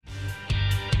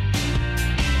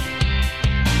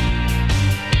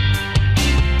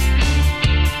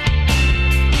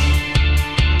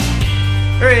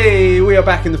we are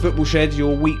back in the Football Shed,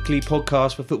 your weekly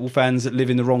podcast for football fans that live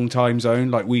in the wrong time zone,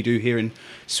 like we do here in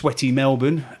sweaty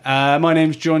Melbourne. My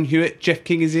name's John Hewitt. Jeff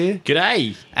King is here.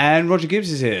 G'day. And Roger Gibbs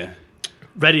is here.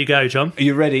 Ready to go, John. Are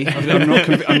you ready?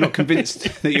 I'm not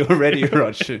convinced that you're ready,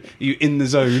 Rog. Are you in the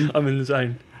zone? I'm in the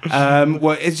zone.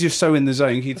 Well, as you're so in the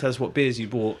zone, can you tell us what beers you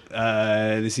bought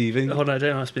this evening? Oh no,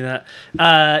 don't ask me that.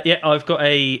 Yeah, I've got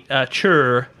a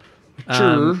Chur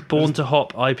Born to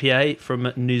Hop IPA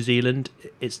from New Zealand.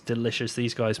 It's delicious.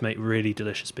 These guys make really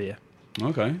delicious beer.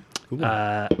 Okay. Cool.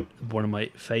 One of my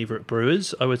favourite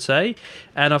brewers, I would say.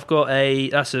 And I've got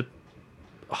that's a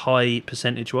high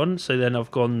percentage one. So then I've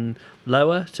gone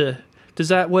lower to. Does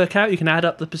that work out? You can add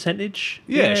up the percentage?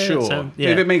 Yeah, sure.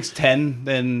 If it makes 10,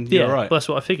 then you're all right. Well, that's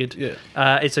what I figured. Yeah.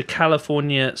 It's a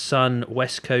California Sun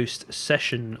West Coast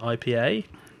Session IPA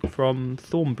from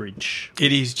Thornbridge.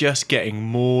 It is just getting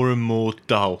more and more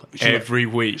dull every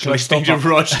week. Listening stop to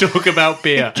Rog talk about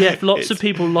beer. Jeff, lots of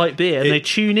people like beer and they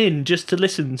tune in just to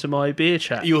listen to my beer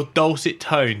chat. Your dulcet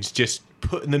tones just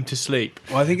putting them to sleep.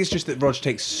 Well, I think it's just that Rog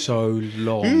takes so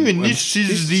long. And this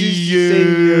is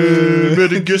the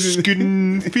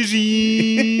Madagascan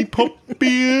fizzy pop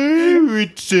beer.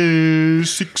 It's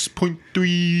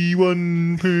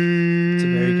 6.31%. It's a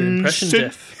very good impression,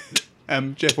 Jeff.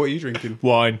 Jeff, what are you drinking?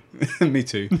 Wine. Me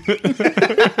too.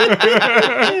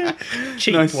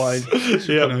 Cheap Nice. wine.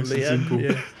 Yeah, nice and simple.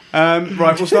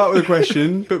 Right, we'll start with a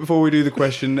question, but before we do the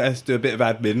question, let's do a bit of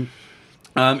admin.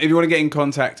 If you want to get in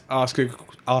contact, ask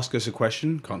us a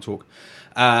question. Can't talk.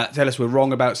 Tell us we're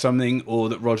wrong about something, or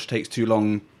that Rog takes too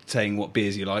long saying what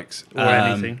beers he likes, Or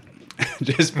anything.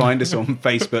 Just find us on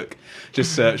Facebook.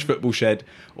 Just search Football Shed,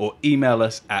 or email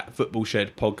us at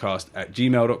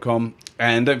footballshedpodcast@gmail.com.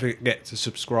 And don't forget to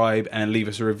subscribe and leave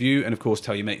us a review, and of course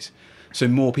tell your mates so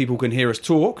more people can hear us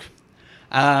talk.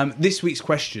 This week's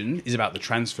question is about the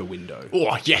transfer window.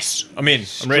 Oh, yes. I'm in.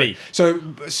 I'm ready. So,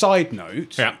 side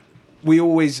note. Yeah. We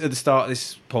always, at the start of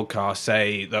this podcast,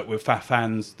 say that we're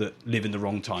fans that live in the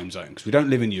wrong time zone. Because we don't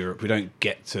live in Europe. We don't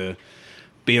get to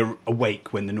be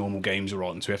awake when the normal games are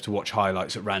on. So we have to watch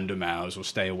highlights at random hours or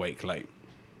stay awake late.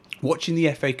 Watching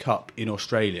the FA Cup in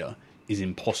Australia is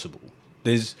impossible.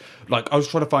 There's, I was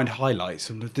trying to find highlights,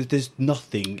 and there's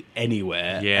nothing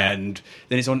anywhere. Yeah. And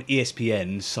then it's on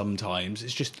ESPN sometimes.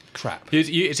 It's just crap. It's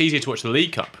easier to watch the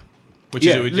League Cup.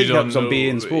 League Cup's on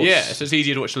beIN Sports. Yeah, so it's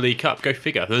easier to watch the League Cup. Go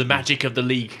figure. The magic of the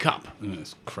League Cup.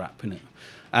 It's crap, isn't it?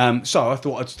 So I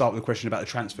thought I'd start with a question about the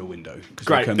transfer window. Because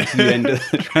Great. we're coming to the end of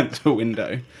the transfer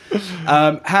window.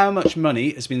 How much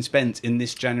money has been spent in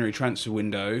this January transfer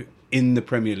window in the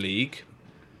Premier League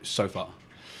so far?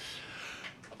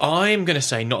 I'm going to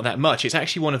say not that much. It's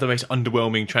actually one of the most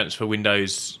underwhelming transfer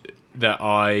windows that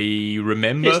I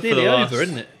remember. It's for nearly the last... over,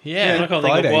 isn't it? Yeah. I can't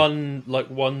Friday. think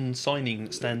of one signing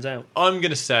that stands out. I'm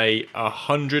going to say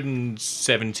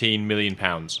 £117 million.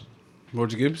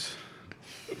 Roger Gibbs?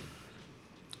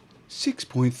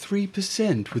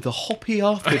 6.3% with a hoppy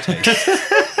aftertaste.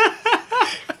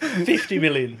 50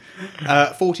 million.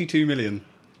 42 million.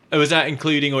 Oh, was that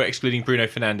including or excluding Bruno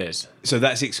Fernandes? So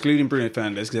that's excluding Bruno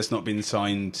Fernandes because that's not been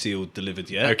signed, sealed, delivered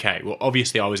yet. Okay, well,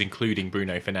 obviously I was including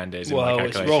Bruno Fernandes in my Well,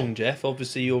 calculation. it's wrong, Jeff.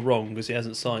 Obviously, you're wrong because he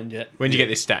hasn't signed yet. When did you get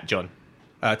this stat, John?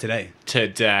 Today.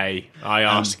 Today, I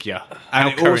ask you. and How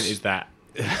it current also- is that?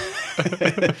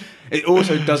 It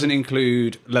also doesn't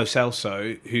include Lo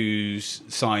Celso, who's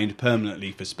signed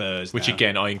permanently for Spurs Which now.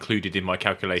 again, I included in my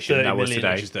calculation. 30 That was million,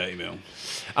 today. Which is 30 mil.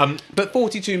 But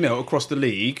 42 mil across the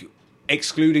league,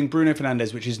 excluding Bruno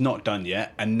Fernandes, which is not done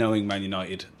yet, and knowing Man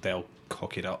United, they'll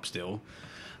cock it up still.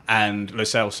 And Lo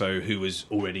Celso, who was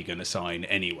already going to sign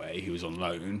anyway, who was on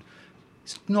loan.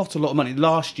 It's not a lot of money.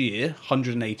 Last year,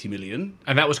 180 million.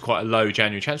 And that was quite a low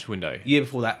January transfer window. Year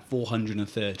before that,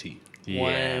 430.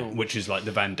 Yeah. Wow. Which is like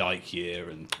the Van Dijk year.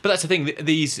 But that's the thing.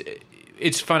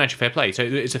 It's financial fair play. So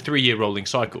it's a 3-year rolling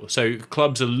cycle. So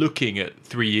clubs are looking at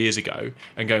 3 years ago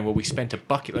and going, well, we spent a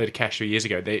bucket load of cash 3 years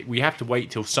ago. We have to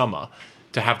wait till summer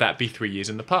to have that be 3 years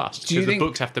in the past. Because the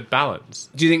books have to balance.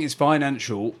 Do you think it's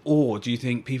financial, or do you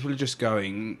think people are just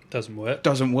going... Doesn't work.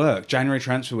 Doesn't work. January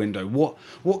transfer window.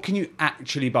 What can you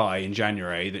actually buy in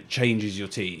January that changes your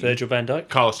team? Virgil van Dijk.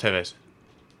 Carlos Tevez.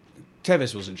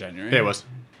 Tevez wasn't January. Yeah, it was.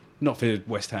 Not for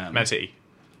West Ham. Man City.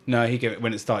 No, he gave it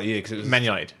when it started the year because it was... Man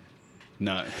United.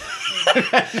 No.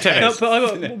 Tevez.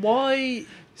 No, but why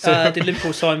did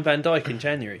Liverpool sign Van Dijk in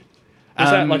January? Was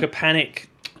that like a panic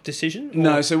decision? Or?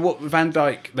 No, so what Van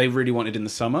Dijk they really wanted in the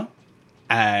summer,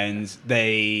 and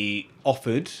they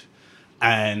offered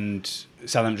And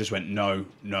Southampton just went, no,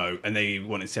 and they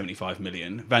wanted 75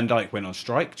 million. Van Dijk went on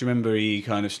strike. Do you remember he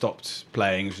kind of stopped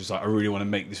playing? He was just like, I really want to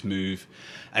make this move.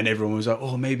 And everyone was like,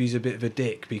 oh, maybe he's a bit of a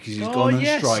dick because he's gone on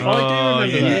strike. I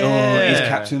do remember that. Oh, he's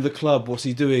captain of the club. What's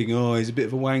he doing? Oh, he's a bit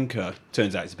of a wanker.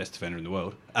 Turns out he's the best defender in the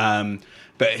world.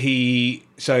 But he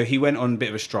went on a bit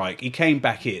of a strike. He came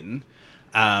back in,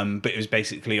 but it was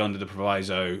basically under the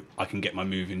proviso, I can get my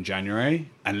move in January.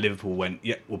 And Liverpool went,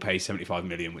 yeah, we'll pay 75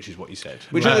 million, which is what you said.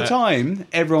 Which at the time,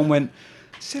 everyone went,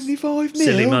 75 million?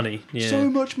 Silly money. Yeah. So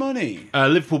much money.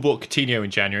 Liverpool bought Coutinho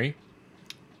in January.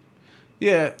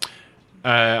 Yeah.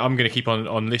 I'm going to keep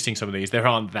on listing some of these. There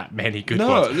aren't that many good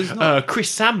there's ones. not. Chris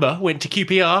Samba went to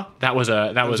QPR. That was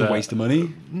a waste of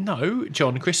money. No,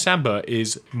 John. Chris Samba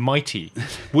is mighty.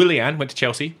 Willian went to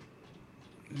Chelsea.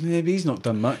 Maybe he's not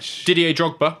done much. Didier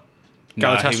Drogba,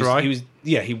 Galatasaray.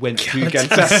 He went to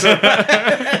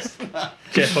Galatasaray.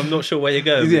 Jeff, I'm not sure where you're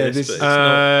going. Yeah, with this, this-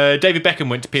 but it's not. David Beckham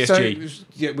went to PSG. So,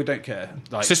 yeah, we don't care.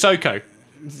 Like, Sissoko,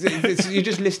 you're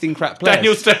just listing crap players.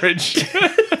 Daniel Sturridge,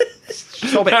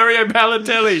 Stop it. Mario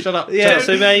Balotelli. Shut up. Yeah, Shut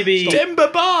so up. maybe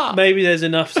Demba Ba. maybe there's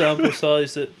enough sample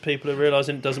size that people are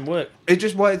realising it doesn't work. It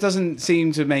doesn't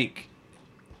seem to make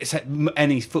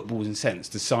any footballing sense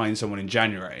to sign someone in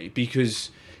January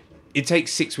because it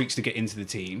takes 6 weeks to get into the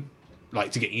team,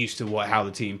 like to get used to how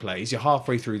the team plays. You're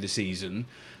halfway through the season.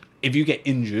 If you get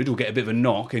injured or get a bit of a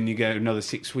knock and you go another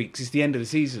 6 weeks, it's the end of the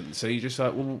season. So you're just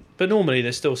like, well, But normally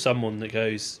there's still someone that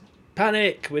goes,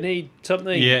 panic, we need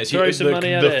something, Yeah, throw some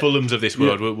money at the it. Fulhams of this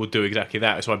world will do exactly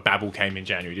that. That's why Babel came in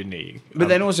January, didn't he? But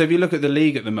then also, if you look at the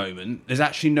league at the moment, there's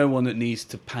actually no one that needs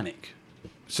to panic.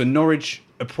 So Norwich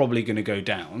are probably going to go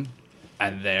down,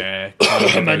 and they're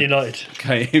Man United.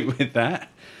 okay with that.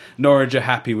 Norwich are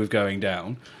happy with going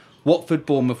down. Watford,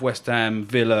 Bournemouth, West Ham,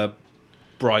 Villa,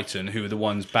 Brighton, who are the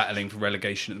ones battling for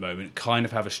relegation at the moment, kind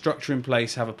of have a structure in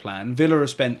place, have a plan. Villa have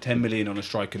spent 10 million on a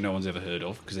striker no one's ever heard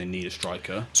of because they need a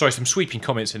striker. Sorry, some sweeping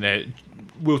comments in there.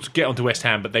 We'll get onto West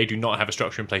Ham, but they do not have a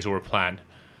structure in place or a plan.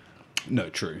 No,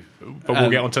 true. But we'll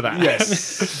get onto that.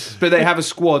 Yes. But they have a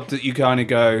squad that you kind of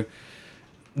go,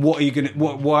 what are you going to...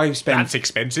 Why spend... That's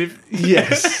expensive.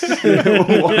 Yes.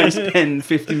 Why spend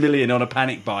 50 million on a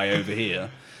panic buy over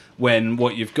here when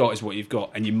what you've got is what you've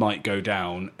got and you might go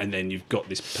down and then you've got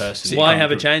this person... Why have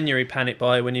a January panic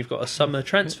buy when you've got a summer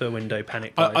transfer window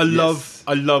panic buy? I love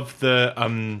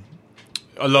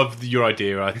your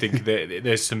idea. I think that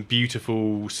there's some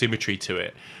beautiful symmetry to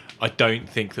it. I don't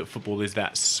think that football is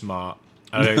that smart.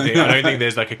 I don't think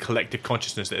there's like a collective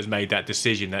consciousness that has made that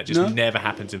decision. That just never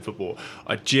happens in football.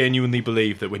 I genuinely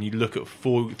believe that when you look at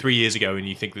 3 years ago and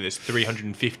you think that there's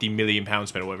 350 million pounds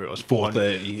spent or whatever it was,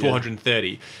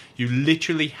 430, you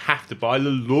literally have to, by the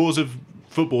laws of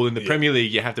football in the Premier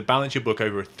League, you have to balance your book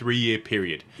over a 3-year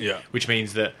period. Yeah. Which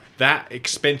means that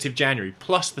expensive January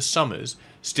plus the summers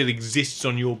still exists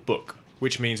on your book.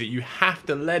 Which means that you have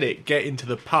to let it get into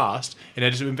the past in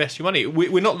order to invest your money.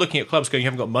 We're not looking at clubs going, you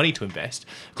haven't got money to invest.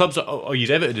 Clubs, I'll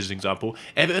use Everton as an example.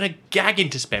 Everton are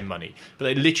gagging to spend money, but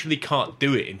they literally can't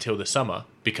do it until the summer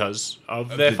because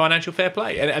of their financial fair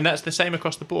play. And that's the same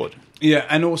across the board. Yeah,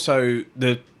 and also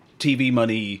the TV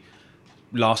money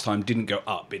last time didn't go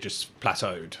up, it just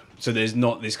plateaued. So there's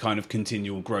not this kind of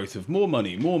continual growth of more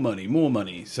money, more money, more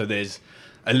money. So there's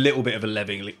a little bit of a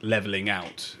leveling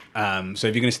out. So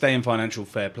if you're going to stay in financial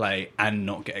fair play and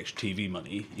not get extra TV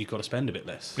money, you've got to spend a bit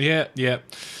less. Yeah. It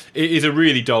is a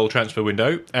really dull transfer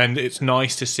window, and it's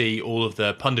nice to see all of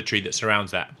the punditry that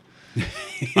surrounds that.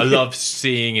 I love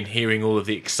seeing and hearing all of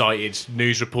the excited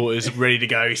news reporters ready to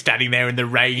go, standing there in the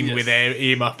rain with their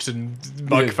earmuffs and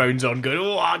microphones on, going,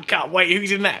 "Oh, I can't wait!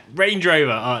 Who's in that Range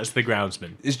Rover?" Oh, it's the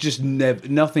groundsman. It's just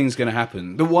nothing's going to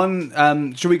happen. The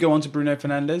one, should we go on to Bruno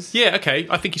Fernandes? Yeah, okay.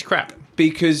 I think he's crap.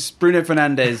 Because Bruno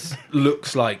Fernandes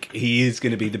looks like he is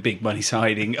going to be the big money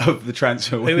signing of the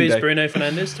transfer window. Who is Bruno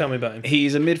Fernandes? Tell me about him.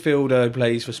 He's a midfielder who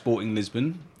plays for Sporting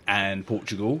Lisbon and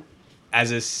Portugal.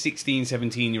 As a 16,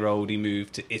 17-year-old, he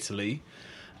moved to Italy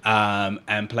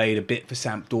and played a bit for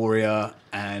Sampdoria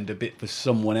and a bit for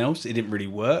someone else. It didn't really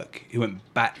work. He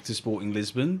went back to Sporting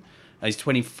Lisbon. He's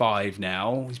 25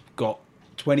 now. He's got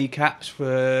 20 caps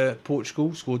for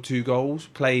Portugal, scored 2 goals,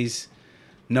 plays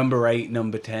number 8,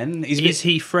 number 10. Is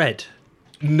he Fred?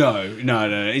 No.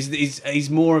 He's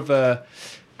more of a...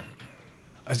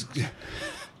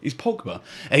 He's Pogba.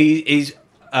 He's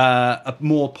a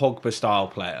more Pogba style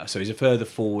player. So he's a further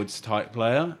forwards type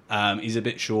player. He's a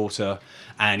bit shorter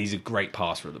and he's a great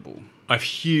passer of the ball. I have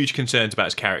huge concerns about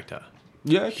his character.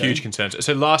 Yeah, okay. Huge concerns.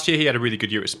 So last year he had a really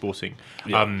good year at Sporting.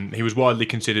 Yeah. He was widely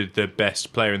considered the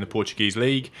best player in the Portuguese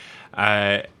league,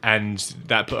 and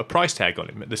that put a price tag on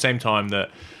him. At the same time that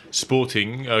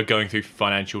Sporting are going through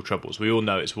financial troubles, we all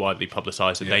know it's widely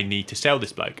publicised that they need to sell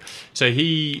this bloke. So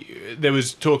there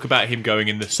was talk about him going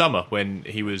in the summer when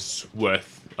he was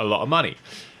worth a lot of money.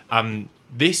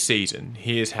 This season,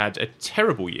 he has had a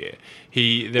terrible year.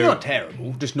 Not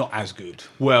terrible, just not as good.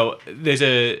 Well, there's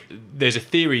a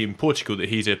theory in Portugal that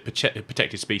he's a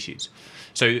protected species.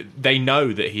 So they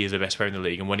know that he is the best player in the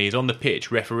league, and when he is on the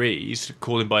pitch, referees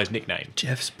call him by his nickname.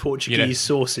 Jeff's Portuguese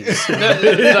sources.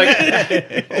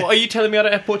 Are you telling me I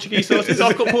don't have Portuguese sauces?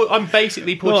 I'm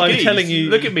basically Portuguese. Well, I'm telling you.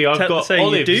 Look at me, I've got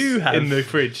olives in the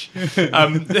fridge.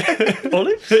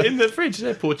 Olives? In the fridge,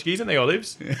 they're Portuguese, aren't they,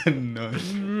 olives? No.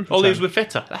 Olives with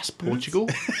feta, that's Portugal.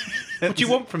 What do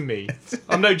you want from me?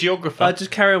 I'm no geographer.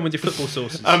 Just carry on with your football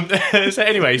sources. So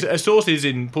anyways, sources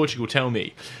in Portugal tell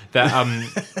me that,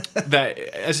 that,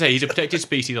 as I say, he's a protected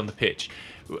species on the pitch.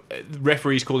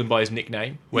 Referees call him by his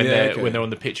nickname when they're on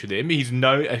the pitch with him. He's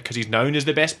known because he's known as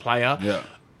the best player. Yeah.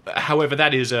 However,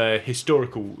 that is a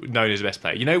historical known as the best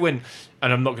player. You know when,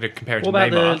 and I'm not going to compare him what to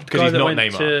about Neymar the because guy he's that not went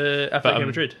Neymar. to Atletico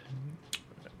Madrid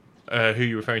Who are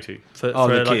you referring to? for the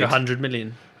like kid. 100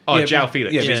 million? Oh, Yeah, João but-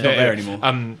 Felix. yeah, but he's not there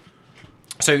anymore.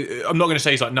 So I'm not going to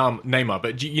say he's like Neymar,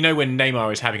 but you know when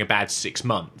Neymar is having a bad 6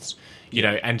 months, you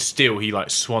know, and still he like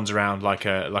swans around like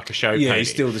a show Yeah, pony.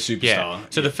 he's still the superstar. Yeah.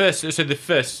 So the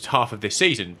first half of this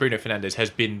season, Bruno Fernandes has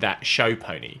been that show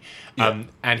pony,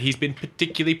 and he's been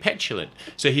particularly petulant.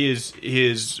 So he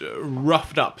is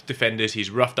roughed up defenders, he's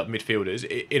roughed up midfielders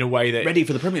in a way that Ready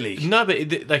for the Premier League. No,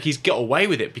 but like he's got away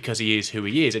with it because he is who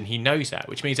he is, and he knows that,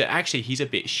 which means that actually he's a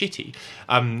bit shitty.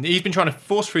 He's been trying to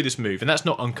force through this move, and that's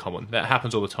not uncommon. That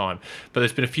happens all the time. But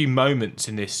there's been a few moments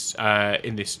in this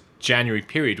January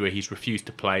period where he's refused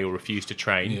to play or refused to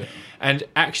train, and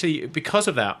actually because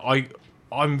of that,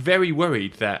 I'm very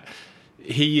worried that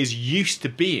he is used to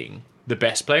being the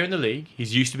best player in the league.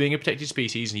 He's used to being a protected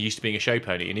species and used to being a show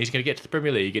pony, and he's going to get to the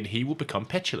Premier League and he will become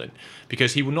petulant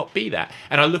because he will not be that.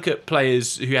 And I look at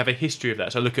players who have a history of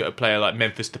that. So I look at a player like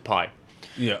Memphis Depay.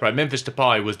 Yeah. Right, Memphis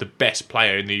Depay was the best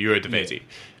player in the Eredivisie.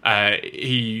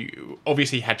 He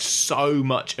obviously had so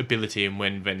much ability, and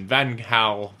when Van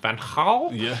Gaal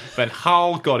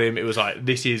got him, it was like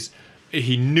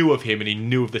he knew of him and he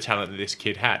knew of the talent that this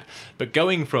kid had. But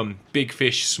going from big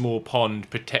fish, small pond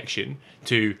protection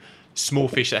to small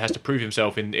fish that has to prove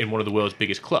himself in one of the world's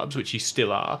biggest clubs, which he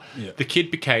still are, the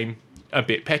kid became a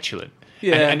bit petulant.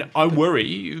 Yeah. And I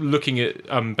worry, looking at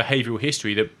behavioural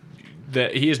history,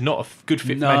 that he is not a good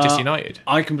fit for Manchester United.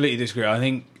 I completely disagree. I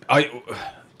think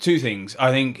two things.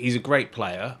 I think he's a great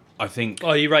player. I think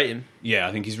You rate him? yeah,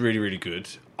 I think he's really, really good.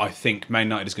 I think Man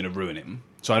United is going to ruin him.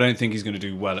 So I don't think he's going to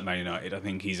do well at Man United. I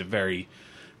think he's a very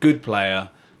good player.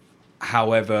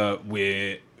 However,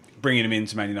 we're bringing him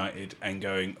into Man United and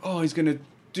going, he's going to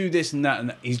do this and that, and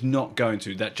that. He's not going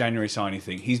to. That January signing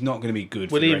thing, he's not going to be good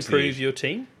for Will the he rest of the improve year. your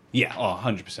team? Yeah,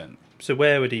 100%. So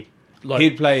where would he? Like,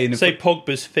 He'd play in... say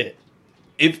Pogba's fit.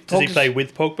 If Does he Pogba's- play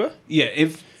with Pogba? Yeah,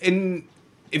 if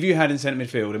you had in centre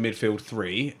midfield a midfield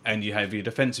three, and you have your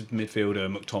defensive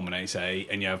midfielder McTominay, say,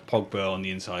 and you have Pogba on the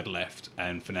inside left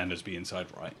and Fernandes be inside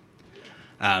right,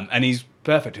 and he's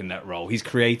perfect in that role. He's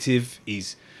creative.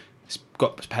 He's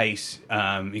got pace.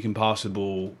 He can pass the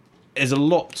ball. There's a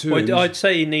lot to him. Well, I'd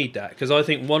say you need that because I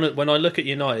think when I look at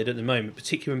United at the moment,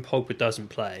 particularly when Pogba doesn't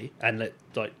play, and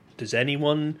does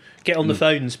anyone get on the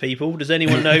phones, people? Does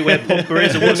anyone know where Pogba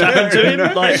is and what's happened to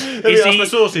him? Like,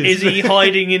 is he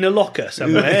hiding in a locker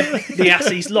somewhere? The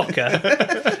Assie's locker.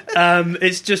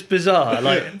 It's just bizarre.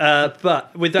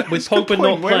 But with Pogba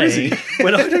not Where is he?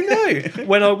 playing, I don't know.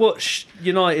 When I watch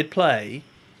United play,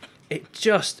 it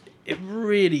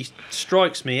really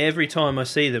strikes me every time I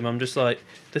see them. I'm just like,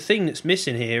 the thing that's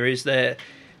missing here is their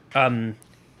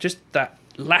just that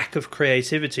lack of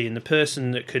creativity and the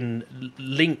person that can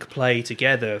link play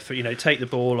together for take the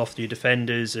ball off your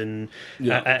defenders and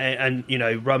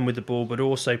run with the ball but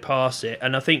also pass it.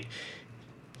 And I think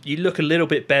you look a little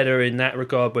bit better in that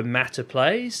regard when Mata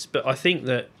plays, but I think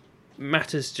that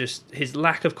Mata's just his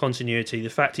lack of continuity, the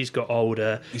fact he's got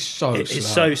older, He's so it's slow.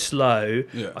 so slow.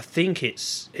 Yeah. I think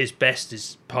it's his best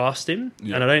is past him,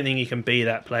 Yeah. and I don't think he can be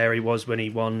that player he was when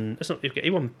he won. He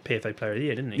won PFA Player of the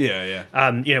Year, didn't he? Yeah,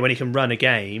 yeah. When he can run a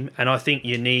game, and I think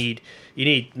you need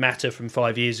Mata from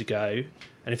 5 years ago.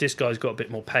 And if this guy's got a bit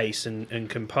more pace and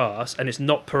can pass, and it's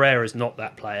not Pereira's not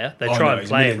that player. They try and he's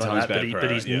play a him million like times that, better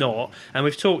but he's Pereira, yeah. not. And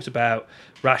we've talked about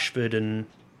Rashford and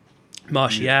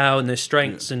Martial and their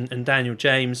strengths and Daniel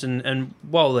James and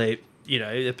while they're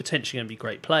potentially going to be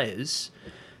great players,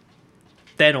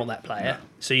 they're not that player.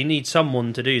 So you need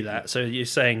someone to do that. So you're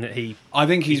saying that I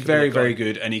think he's could be very, that guy. very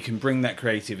good, and he can bring that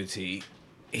creativity.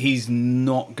 He's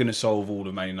not going to solve all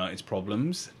of Man United's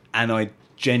problems, and I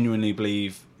genuinely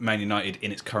believe Man United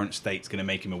in its current state is going to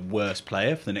make him a worse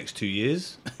player for the next 2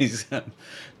 years.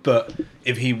 But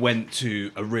if he went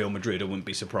to a Real Madrid, I wouldn't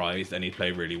be surprised, and he'd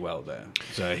play really well there.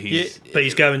 So but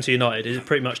he's going to United. Is it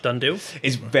pretty much done deal?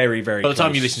 It's very, very. By the time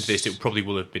close. you listen to this, it probably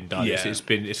will have been done. Yeah.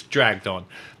 It's dragged on.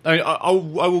 I mean,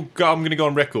 I'm going to go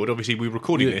on record. Obviously, we're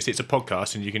recording this. It's a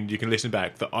podcast, and you can listen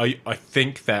back. That I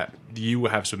think that you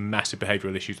will have some massive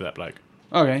behavioural issues with that bloke.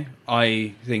 Okay,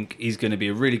 I think he's going to be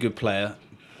a really good player,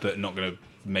 but not going to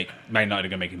make Man United are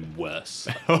going to make him worse.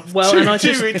 Well, and I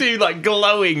just two like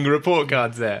glowing report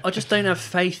cards there. I just don't have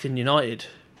faith in United.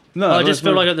 No, I just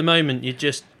feel like at the moment you're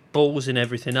just ballsing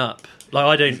everything up.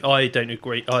 Like I don't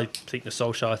agree. I think the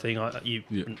Solskjaer thing.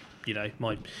 You know,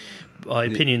 my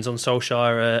opinions on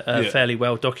Solskjaer are fairly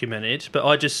well documented. But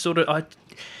I just sort of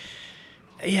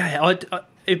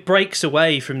it breaks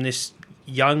away from this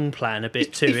young plan a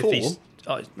bit too. If he's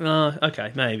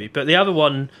okay, maybe. But the other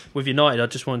one with United, I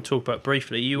just want to talk about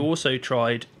briefly. You also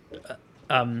tried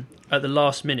at the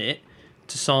last minute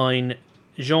to sign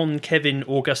Jean-Kevin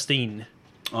Augustin.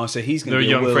 Oh, so he's going to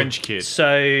They're be a young French kid.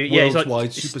 So yeah, he's like Worldwide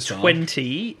superstar.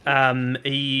 20.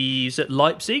 He's at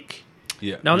Leipzig.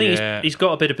 Yeah. Now I think he's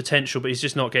got a bit of potential, but he's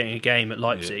just not getting a game at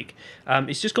Leipzig.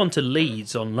 He's just gone to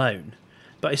Leeds on loan.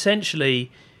 But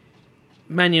essentially,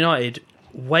 Man United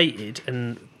waited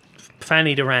and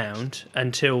fannied around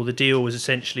until the deal was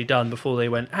essentially done before they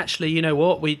went, actually, you know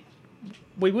what, we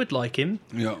would like him.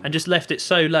 Yeah. And just left it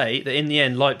so late that in the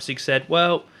end Leipzig said,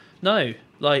 well, no,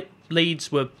 like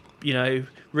Leeds were,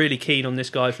 really keen on this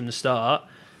guy from the start.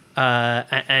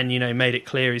 And made it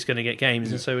clear he's going to get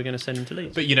games, and so we're going to send him to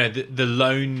Leeds. But the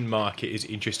loan market is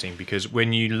interesting because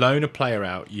when you loan a player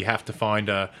out, you have to find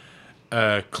a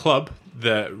club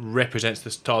that represents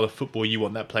the style of football you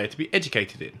want that player to be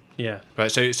educated in. Yeah. Right.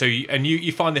 So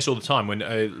you find this all the time when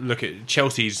look at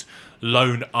Chelsea's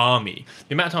loan army.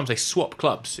 The amount of times they swap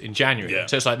clubs in January. Yeah.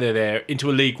 So it's like they're into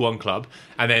a League One club,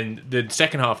 and then the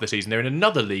second half of the season they're in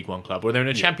another League One club, or they're in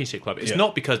a Championship club. It's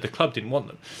not because the club didn't want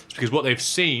them. It's because what they've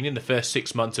seen in the first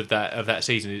 6 months of that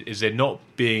season is they're not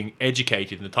being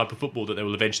educated in the type of football that they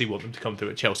will eventually want them to come through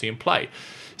at Chelsea and play.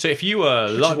 So if you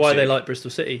are Which is why they like Bristol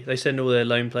City. They send all their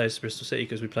loan players to Bristol City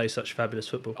because we play such fabulous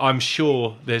football. I'm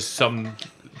sure there's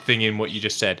something in what you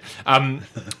just said. I'm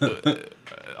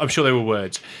sure there were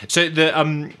words. So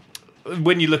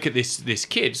when you look at this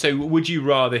kid, so would you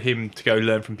rather him to go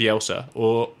learn from Bielsa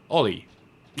or Ollie?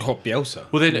 Oh,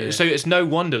 Bielsa. Well, then, so it's no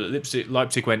wonder that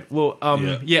Leipzig went, well,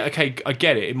 okay, I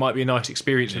get it. It might be a nice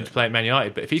experience for him to play at Man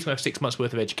United, but if he's going to have 6 months'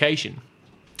 worth of education,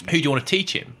 who do you want to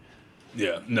teach him?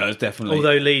 Yeah, no, it's definitely.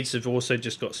 Although Leeds have also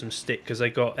just got some stick because they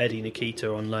got Eddie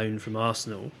Nikita on loan from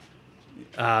Arsenal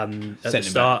at the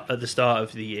start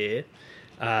of the year,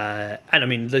 and I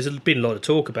mean, there's been a lot of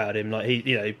talk about him. Like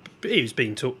he was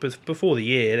being talked before the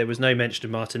year. There was no mention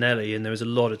of Martinelli, and there was a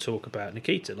lot of talk about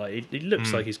Nikita. Like he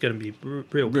looks like he's going to be a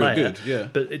real player, good, yeah.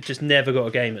 But it just never got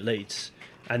a game at Leeds.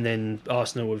 And then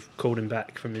Arsenal have called him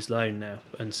back from his loan now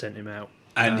and sent him out.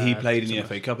 And he played in the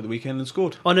FA Cup at the weekend and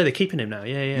scored. Oh no, they're keeping him now.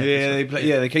 Yeah.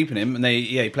 They're keeping him, and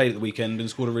he played at the weekend and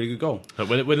scored a really good goal. But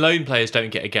when loan players don't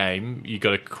get a game, you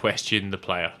got to question the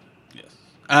player.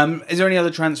 Yes. Is there any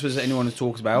other transfers that anyone has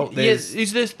talked about? Yes.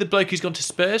 Is this the bloke who's gone to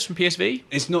Spurs from PSV?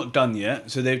 It's not done yet,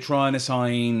 so they're trying to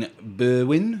sign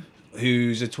Berwin,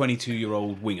 who's a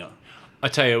 22-year-old winger. I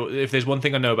tell you, if there's one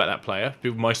thing I know about that player,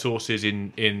 my sources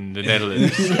in the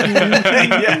Netherlands,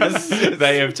 Yes.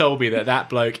 they have told me that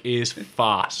bloke is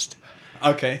fast.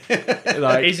 Okay.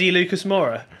 Like, Is he Lucas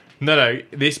Moura? no,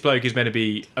 this bloke is meant to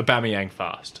be Aubameyang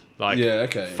fast. Like, Yeah,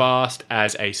 okay. fast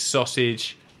as a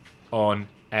sausage on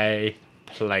a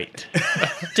plate.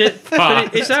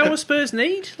 But is that what Spurs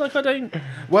need? Like I don't.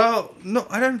 Well, no,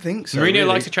 I don't think so. Mourinho really.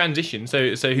 likes to transition,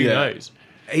 so who Yeah. knows?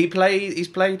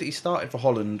 He started for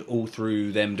Holland all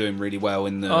through them doing really well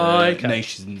in the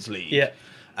Nations League. Yeah.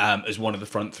 As one of the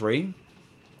front three.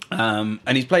 And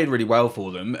he's played really well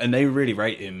for them, and they really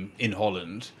rate him in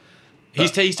Holland.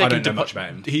 He's taken I don't know much about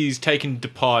him. He's taken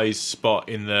Depay's spot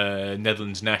in the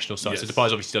Netherlands national side. So Yes.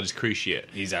 Depay's obviously done his cruise shit.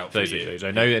 He's out for for those a year. things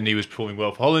I know, and he was performing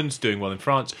well for Holland, doing well in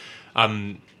France.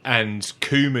 And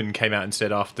Koeman came out and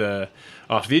said after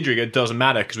the injury, it doesn't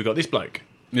matter because we got this bloke.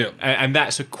 Yeah. And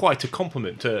that's quite a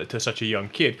compliment to such a young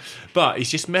kid. But he's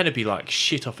just meant to be like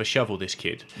shit off a shovel, this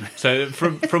kid. So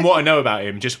from what I know about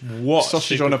him, just watch.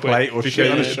 Sausage on a plate or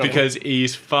shit on a shovel. Because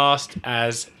he's fast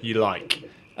as you like.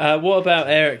 What about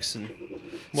Ericsson?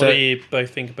 What do you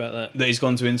both think about that? That he's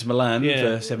gone to Inter Milan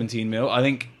for 17 mil. I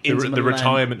think the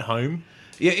retirement home.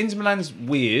 Yeah, Inter Milan's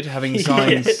weird, having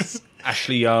signed Yes.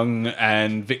 Ashley Young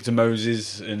and Victor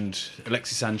Moses and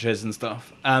Alexis Sanchez and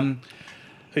stuff.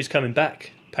 Who's coming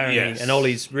back, apparently. Yes. And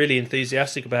Ollie's really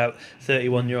enthusiastic about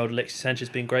 31-year-old Alexis Sanchez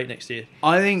being great next year.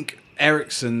 I think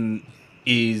Eriksen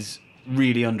is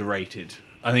really underrated.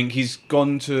 I think he's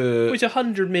gone to... He was a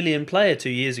 100 million player 2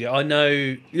 years ago. I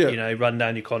know, run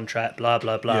down your contract, blah,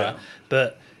 blah, blah. Yeah.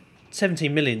 But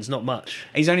 17 million's not much.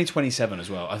 He's only 27 as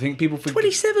well. I think people forget...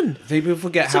 27? People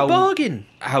forget It's a bargain.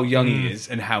 How young he is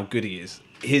and how good he is.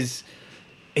 He's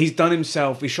shot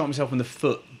himself in the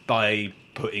foot by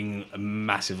putting a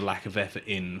massive lack of effort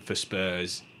in for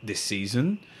Spurs this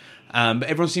season. But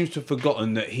everyone seems to have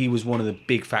forgotten that he was one of the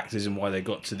big factors in why they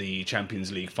got to the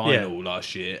Champions League final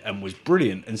last year and was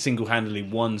brilliant and single-handedly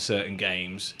won certain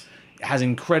games. Has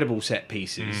incredible set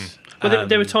pieces. Well,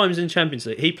 there were times in Champions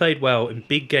League he played well in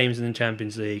big games in the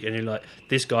Champions League, and you're like,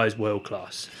 this guy's world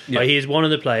class. Yeah. Like, he is one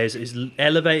of the players that is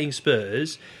elevating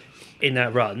Spurs in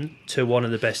that run to one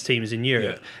of the best teams in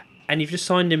Europe. Yeah. And you've just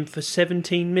signed him for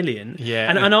 17 million. Yeah,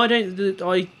 and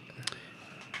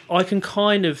I can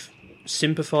kind of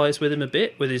sympathise with him a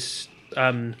bit with his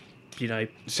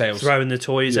Sales. throwing the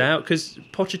toys out, because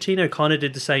Pochettino kind of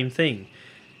did the same thing.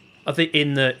 I think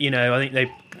I think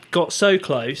they got so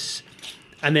close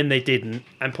and then they didn't,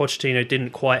 and Pochettino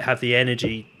didn't quite have the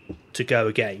energy to go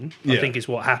again. I think is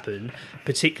what happened,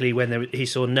 particularly when he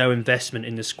saw no investment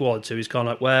in the squad. So he's kind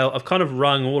of like, well, I've kind of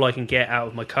wrung all I can get out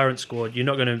of my current squad. You're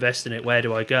not going to invest in it. Where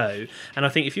do I go? And I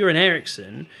think if you're an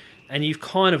Eriksen and you've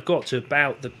kind of got to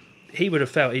he would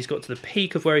have felt he's got to the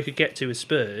peak of where he could get to with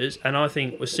Spurs, and I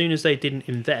think as soon as they didn't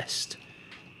invest,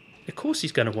 of course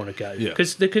he's going to want to go,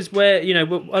 because where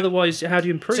otherwise how do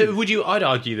you improve? So I'd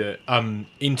argue that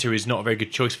Inter is not a very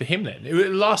good choice for him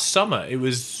then. Last summer it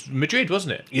was Madrid,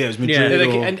 wasn't it? Yeah, it was Madrid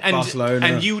or and Barcelona.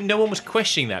 And no one was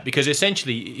questioning that, because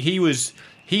essentially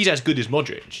he's as good as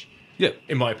Modric. Yeah,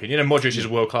 in my opinion, and Modric is a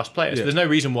world-class player. So there's no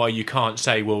reason why you can't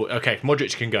say, well, okay, if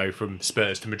Modric can go from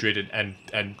Spurs to Madrid and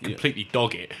completely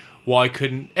dog it, why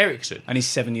couldn't Eriksen? And he's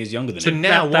 7 years younger than So him.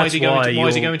 now, why is he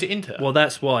going to Inter? Well,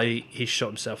 that's why he shot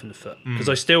himself in the foot. Because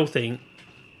I still think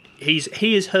he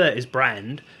has hurt his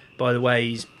brand by the way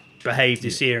he's behaved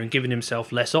this year and given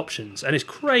himself less options. And it's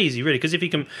crazy, really, because if he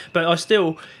can... But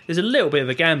there's a little bit of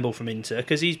a gamble from Inter,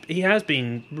 because he has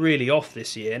been really off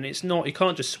this year, and it's not... You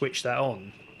can't just switch that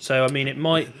on. So, I mean, it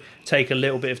might take a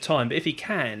little bit of time, but if he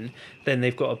can, then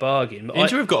they've got a bargain. But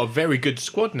Inter have got a very good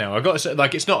squad now. I've got to say,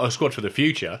 it's not a squad for the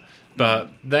future, but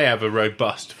they have a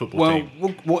robust football team.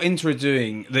 Well, what Inter are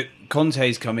doing, that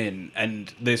Conte's come in,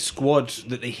 and the squad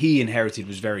that he inherited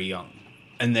was very young.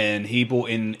 And then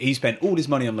he spent all his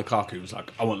money on Lukaku. He was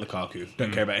like, I want Lukaku.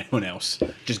 Don't care about anyone else.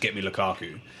 Just get me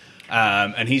Lukaku.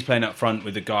 And he's playing up front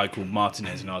with a guy called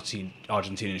Martinez, an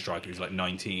Argentinian striker who's like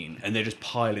 19. And they're just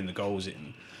piling the goals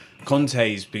in.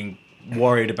 Conte's been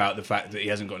worried about the fact that he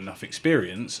hasn't got enough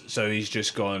experience, so he's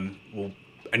just gone, well,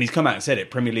 and he's come out and said it,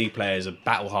 Premier League players are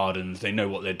battle hardened, they know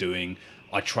what they're doing,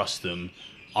 I trust them,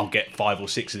 I'll get 5 or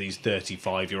 6 of these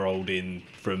 35-year-old in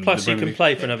from plus the he can League.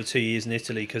 play for another 2 years in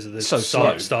Italy because of the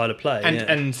slow. style of play.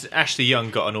 And Ashley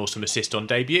Young got an awesome assist on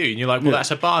debut, and you're like, well, that's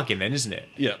a bargain then, isn't it?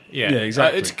 Yeah,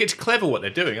 exactly. exactly. It's clever what they're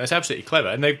doing. That's absolutely clever,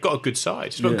 and they've got a good side.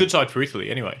 It's got a good side for Italy,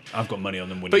 anyway. I've got money on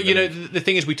them winning. But the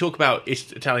thing is, we talk about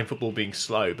Italian football being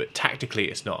slow, but tactically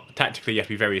it's not. Tactically, you have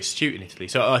to be very astute in Italy.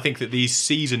 So I think that these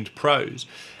seasoned pros,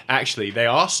 actually, they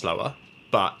are slower.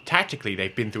 But tactically,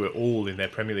 they've been through it all in their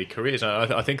Premier League careers.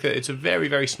 I think that it's a very,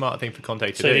 very smart thing for Conte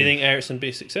to do. So do you think Eriksen will be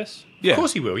a success? Yeah. Of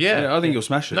course he will, yeah. I think he'll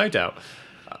smash it. No doubt.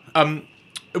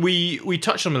 We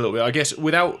touched on him a little bit. I guess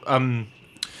without...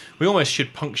 we almost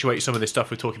should punctuate some of this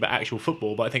stuff with talking about actual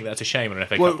football, but I think that's a shame on an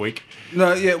FA Cup week.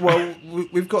 No, yeah, well,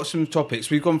 we've got some topics.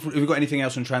 Have we got anything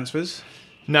else on transfers?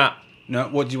 Nah. No,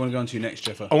 what do you want to go on to next,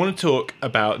 Jeffer? I want to talk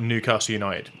about Newcastle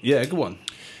United. Yeah, good one.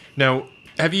 Now...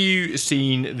 Have you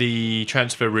seen the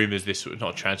transfer rumours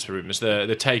not transfer rumours,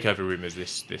 the takeover rumours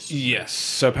this? Yes.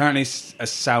 So apparently a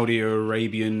Saudi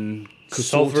Arabian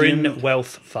Sovereign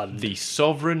Wealth Fund. The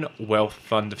Sovereign Wealth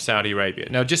Fund of Saudi Arabia.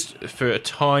 Now, just for a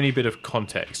tiny bit of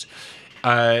context,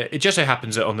 it just so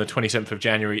happens that on the 27th of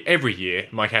January every year,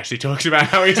 Mike Ashley talks about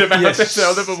how he's about to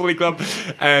sell the Football League Club,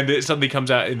 and it suddenly comes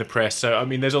out in the press. So, I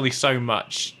mean, there's only so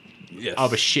much...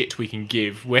 other shit we can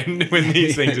give when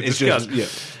these things are discussed.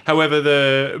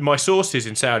 However, my sources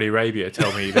in Saudi Arabia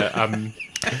tell me that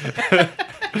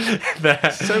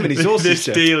that so many sources.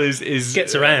 This deal is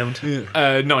gets around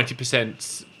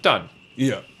 90% done.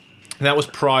 Yeah, and that was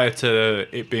prior to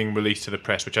it being released to the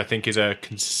press, which I think is a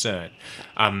concern.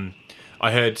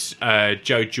 I heard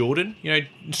Joe Jordan,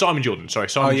 Simon Jordan,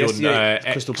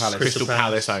 Crystal Palace. Crystal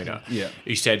Palace owner, Yeah.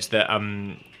 who said that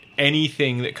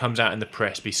anything that comes out in the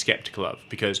press be sceptical of,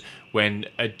 because when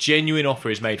a genuine offer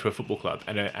is made for a football club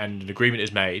and an agreement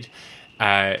is made,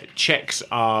 checks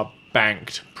are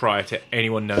banked prior to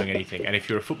anyone knowing anything. And if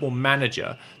you're a football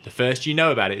manager, the first you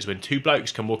know about it is when two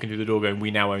blokes come walking through the door going,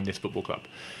 "We now own this football club."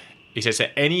 He says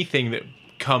that anything that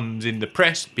comes in the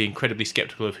press, be incredibly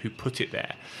sceptical of who put it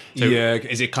there. So,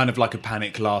 is it kind of like a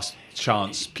panic last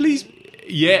chance? Please.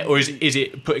 Yeah, or is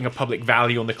it putting a public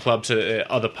value on the club so that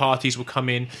other parties will come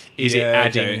in? Is it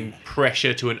adding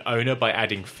pressure to an owner by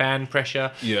adding fan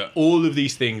pressure? Yeah. All of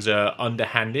these things are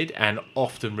underhanded and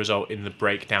often result in the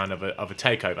breakdown of a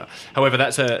takeover. However,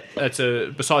 that's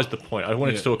besides the point. I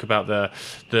wanted to talk about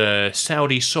the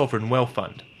Saudi Sovereign Wealth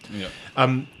Fund. Yeah.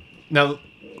 Now,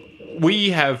 we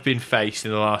have been faced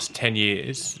in the last 10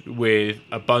 years with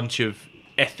a bunch of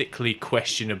ethically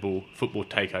questionable football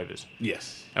takeovers.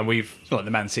 Yes. And we've like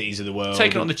the Man Cities of the world.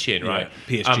 taken it on the chin, right?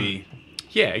 PSG.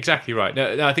 Yeah, exactly right.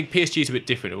 No, I think PSG is a bit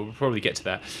different. We'll probably get to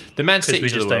that. The Man Cities we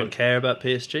just of the don't world, care about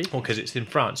PSG. well, because it's in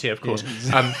France, yeah, of course.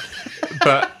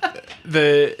 But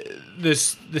the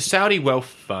Saudi Wealth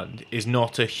Fund is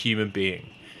not a human being.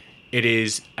 It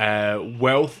is a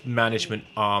wealth management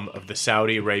arm of the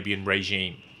Saudi Arabian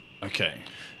regime. Okay.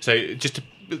 So just to,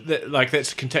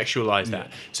 let's contextualize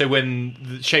that. So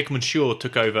when Sheikh Mansour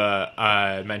took over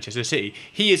Manchester City,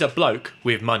 he is a bloke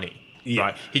with money. Yeah.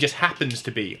 Right, he just happens to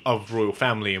be of royal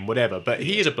family and whatever, but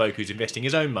he is a bloke who's investing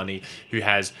his own money, who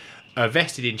has a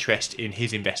vested interest in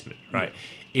his investment. Right,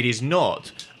 it is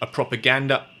not a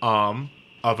propaganda arm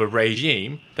of a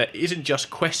regime that isn't just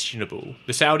questionable.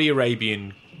 The Saudi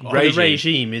Arabian regime, The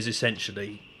regime is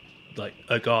essentially like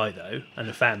a guy though and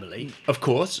a family, of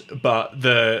course, but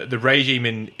the regime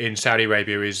in Saudi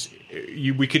Arabia is.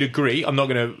 We could agree. I'm not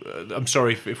going to. I'm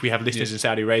sorry if we have listeners in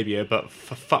Saudi Arabia, but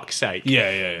for fuck's sake,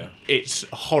 Yeah. it's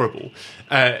horrible.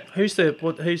 Who's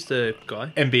the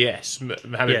guy? MBS,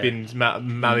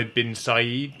 Mohammed bin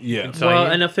Saeed. Yeah. Bin Saeed. Well,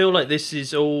 and I feel like this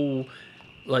is all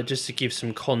like, just to give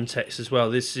some context as well.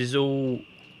 This is all.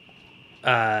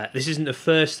 This isn't the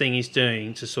first thing he's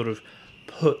doing to sort of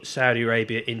put Saudi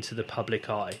Arabia into the public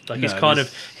eye. Like,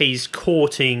 he's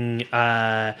courting,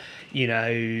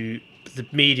 the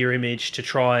media image to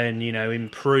try and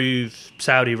improve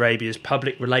Saudi Arabia's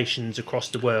public relations across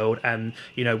the world. And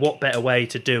what better way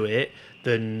to do it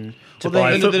than to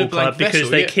buy a football club, because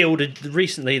they killed a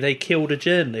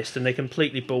journalist and they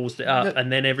completely ballsed it up,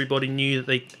 and then everybody knew that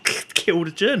they killed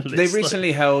a journalist. They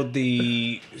recently held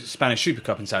the Spanish Super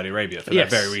Cup in Saudi Arabia for that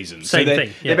very reason. Same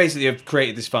thing. They basically have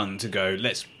created this fund to go,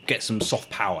 let's get some soft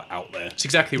power out there. That's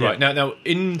exactly right. Now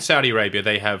in Saudi Arabia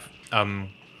they have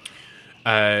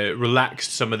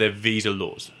relaxed some of their visa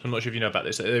laws. I'm not sure if you know about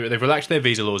this. They've relaxed their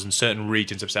visa laws in certain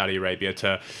regions of Saudi Arabia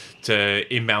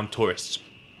to inbound tourists.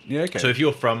 Yeah, okay. So if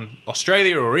you're from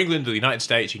Australia or England or the United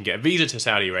States, you can get a visa to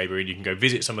Saudi Arabia and you can go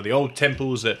visit some of the old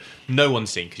temples that no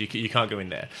one's seen, because you can't go in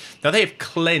there. Now, they have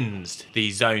cleansed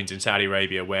these zones in Saudi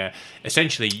Arabia where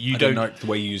essentially I don't like the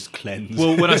way you use cleanse.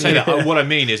 Well, when I say that, what I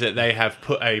mean is that they have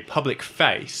put a public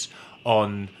face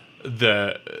on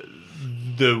the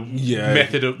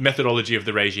methodology of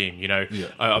the regime.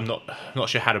 I'm not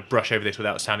sure how to brush over this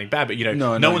without sounding bad, but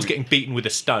no one's getting beaten with a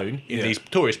stone in these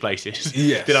tourist places.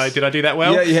 Yes. Did I do that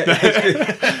well?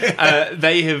 Yeah.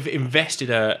 They have invested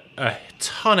a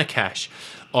ton of cash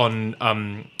on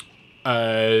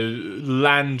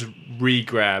land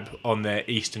regrab on their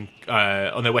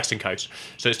on their western coast.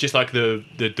 So it's just like the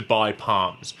Dubai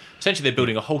Palms. Essentially, they're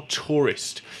building a whole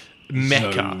tourist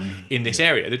mecca in this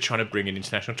area. They're trying to bring in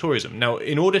international tourism. Now,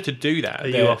 in order to do that, are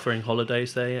you offering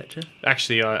holidays there yet, Jeff?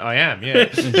 Actually, I am. Yeah.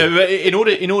 in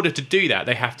order to do that,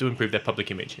 they have to improve their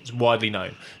public image. It's widely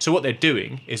known. So what they're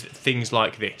doing is things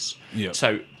like this. Yeah.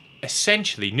 So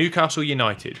essentially, Newcastle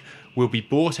United will be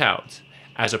bought out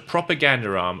as a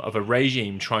propaganda arm of a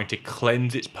regime trying to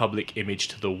cleanse its public image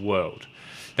to the world.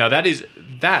 Now,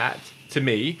 that to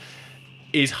me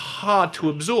is hard to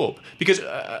absorb, because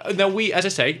now as I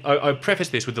say, I preface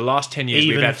this with the last 10 years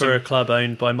even we've had for a club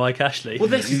owned by Mike Ashley. Well,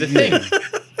 this is the thing.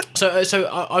 So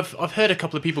I've heard a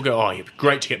couple of people go, "Oh, it'd be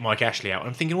great to get Mike Ashley out." And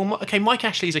I'm thinking, well, okay, Mike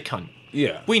Ashley's a cunt.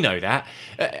 Yeah, we know that.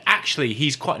 Actually,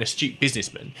 he's quite an astute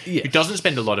businessman who doesn't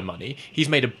spend a lot of money. He's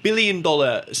made $1 billion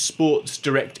sports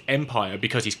direct empire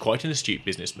because he's quite an astute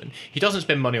businessman. He doesn't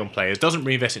spend money on players, doesn't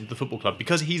reinvest into the football club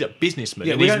because he's a businessman.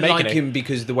 Yeah, and we he's don't like him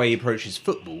because of the way he approaches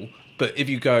football. But if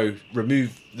you go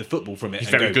remove the football from it, he's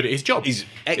very good at his job. He's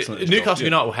excellent. Newcastle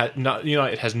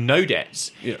United has no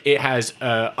debts. Yeah. It has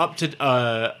up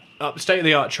to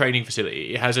state-of-the-art training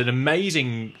facility. It has an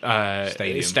amazing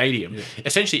stadium. Yeah.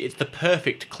 Essentially, it's the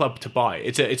perfect club to buy.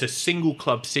 It's a single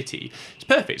club city. It's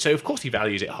perfect. So of course he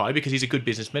values it high because he's a good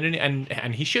businessman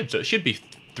and he should. So it should be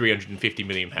 £350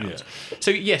 million. Yeah.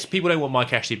 So yes, people don't want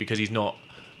Mike Ashley because he's not.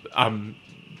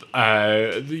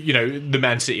 The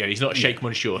Man City, he's not Sheikh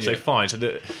Mansour, so fine. So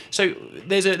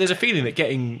there's a feeling that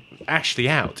getting Ashley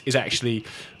out is actually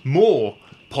more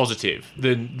positive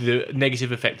than the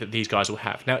negative effect that these guys will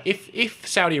have. Now, if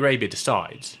Saudi Arabia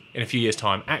decides in a few years'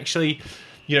 time, actually,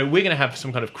 we're going to have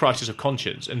some kind of crisis of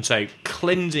conscience and say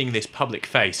cleansing this public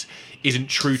face isn't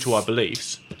true to our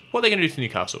beliefs, what are they going to do to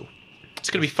Newcastle? It's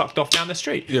going to be fucked off down the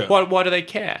street. Yeah. Why do they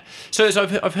care? So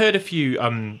I've heard a few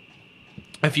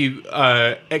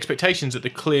expectations that the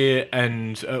clear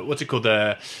and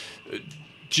the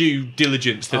due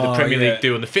diligence that the Premier League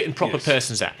do on the Fit and Proper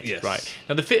Persons Act. Yes. Right.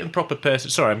 Now, the Fit and Proper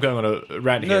Persons... Sorry, I'm going on a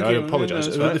rant here. I apologise.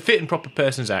 The Fit and Proper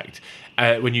Persons Act,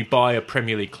 when you buy a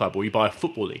Premier League club or you buy a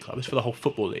Football League club, it's for the whole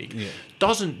Football League,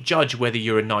 doesn't judge whether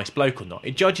you're a nice bloke or not.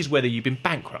 It judges whether you've been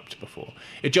bankrupt before.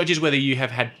 It judges whether you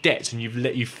have had debts and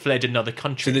you've fled another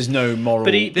country. So there's no moral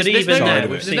But even no now, moral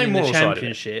we've side seen in of the it.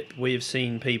 Championship, we've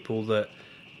seen people that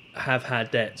have had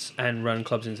debts and run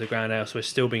clubs into the ground elsewhere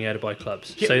still being able to buy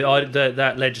clubs. Yeah. So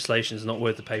that legislation is not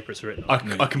worth the paper it's written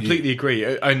on. I completely agree.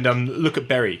 And look at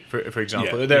Bury, for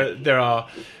example. Yeah. There are...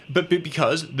 But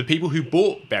because the people who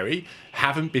bought Bury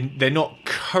they're not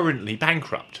currently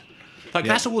bankrupt.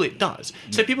 That's all it does.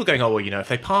 So people going, if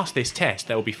they pass this test,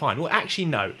 they'll be fine. Well, actually,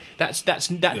 no. That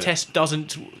test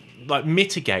doesn't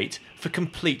mitigate for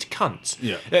complete cunts.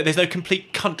 Yeah. There's no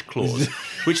complete cunt clause,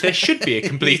 which there should be a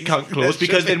complete cunt clause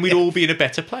because then we'd all be in a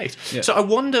better place. Yeah. So I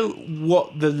wonder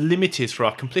what the limit is for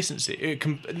our complicity.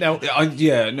 Now, go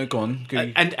on.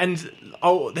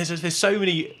 There's so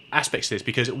many aspects to this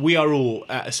because we are all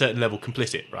at a certain level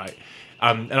complicit, right?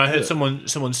 And I heard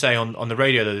someone say on the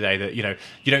radio the other day that you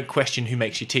don't question who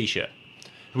makes your t-shirt.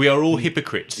 We are all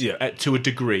hypocrites to a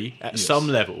degree at some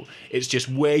level. It's just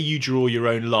where you draw your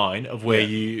own line of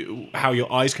how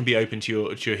your eyes can be open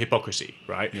to your hypocrisy,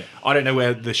 right? Yeah. I don't know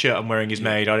where the shirt I'm wearing is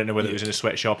made. I don't know whether it was in a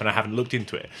sweatshop, and I haven't looked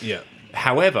into it. Yeah.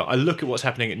 However, I look at what's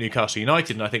happening at Newcastle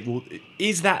United, and I think, well,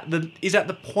 is that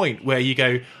the point where you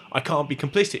go, I can't be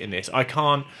complicit in this. I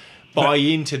can't buy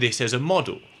into this as a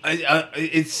model.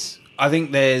 I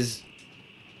think there's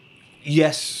you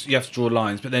have to draw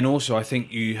lines, but then also I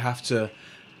think you have to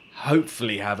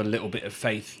hopefully have a little bit of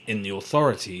faith in the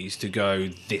authorities to go,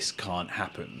 this can't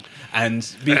happen. And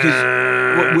because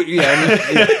but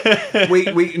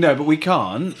we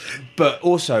can't. But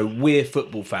also we're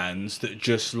football fans that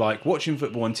just like watching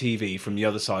football on TV from the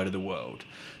other side of the world.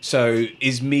 So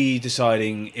is me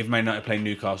deciding if Man United play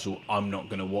Newcastle, I'm not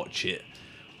going to watch it?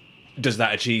 Does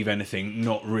that achieve anything?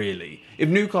 Not really. If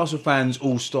Newcastle fans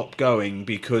all stop going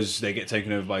because they get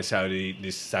taken over by Saudi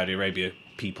Arabia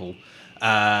people,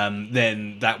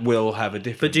 then that will have a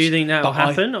difference. But do you think that will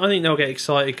happen? I think they'll get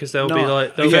excited because they'll be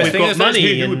like, we've got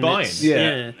money. Who would buy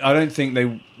in? I don't think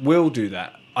they will do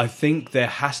that. I think there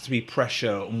has to be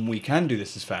pressure, and we can do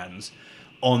this as fans,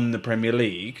 on the Premier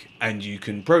League, and you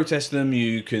can protest them,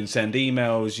 you can send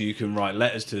emails, you can write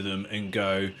letters to them and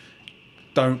go,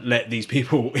 don't let these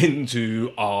people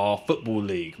into our football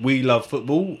league. We love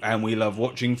football and we love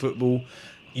watching football.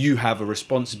 You have a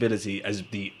responsibility as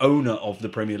the owner of the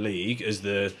Premier League, as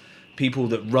the people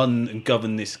that run and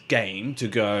govern this game, to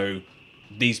go,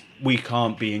 we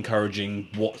can't be encouraging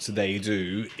what they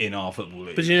do in our football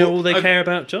league. But you know all they care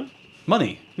about, John?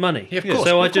 Money. Yeah, of course.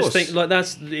 So I just think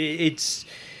it's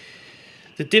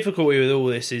the difficulty with all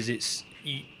this is it's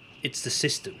the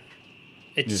system.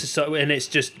 And it's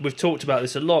just, we've talked about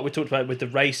this a lot. We talked about it with the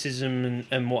racism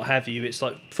and what have you. It's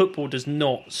like football does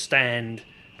not stand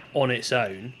on its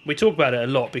own. We talk about it a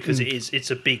lot because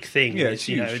it's a big thing. Yeah, it's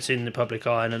it's in the public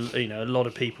eye, and a lot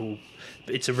of people.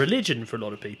 It's a religion for a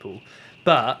lot of people,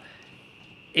 but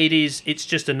it's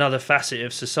just another facet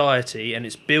of society, and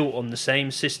it's built on the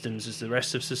same systems as the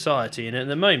rest of society. And at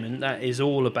the moment, that is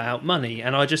all about money,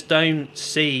 and I just don't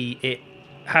see it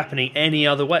happening any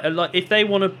other way. Like if they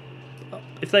want to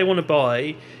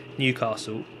buy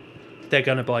Newcastle, they're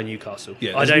going to buy Newcastle.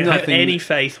 Yeah, I don't have any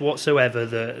faith whatsoever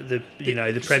that the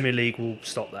Premier League will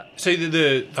stop that. So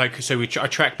I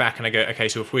track back and I go, okay,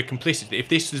 so if we're complicit, if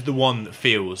this is the one that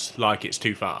feels like it's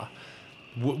too far,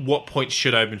 what point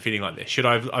should I have been feeling like this? Should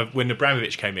I have, when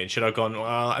Abramovich came in, should I have gone,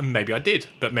 and maybe I did,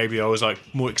 but maybe I was like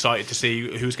more excited to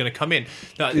see who was going to come in.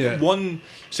 Now,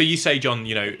 so you say, John,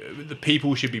 the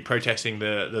people should be protesting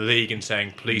the league and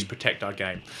saying, please protect our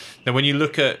game. Now, when you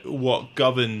look at what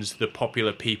governs the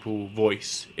popular people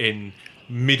voice in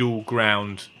middle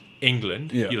ground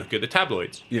England, Yeah. you look at the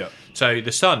tabloids. Yeah. So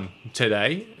the Sun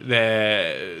today,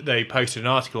 they posted an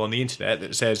article on the internet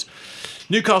that says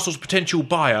Newcastle's potential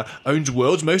buyer owns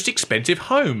world's most expensive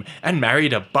home and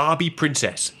married a Barbie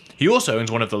princess. He also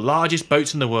owns one of the largest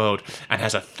boats in the world and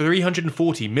has a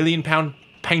 £340 million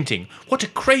painting. What a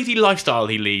crazy lifestyle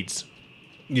he leads.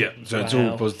 Yeah. So it's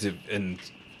Wow. all positive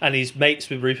and he's mates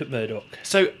with Rupert Murdoch.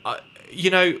 So,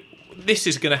 this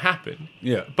is going to happen.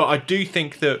 yeah. But I do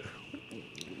think that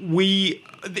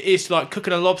it's like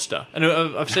cooking a lobster, and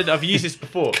I've used this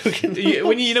before.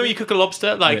 When you cook a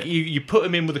lobster, like you put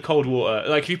them in with the cold water.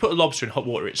 Like if you put a lobster in hot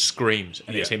water, it screams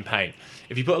and it's in pain.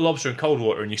 If you put a lobster in cold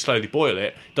water and you slowly boil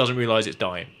it, doesn't realise it's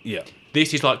dying. Yeah.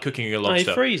 This is like cooking a No,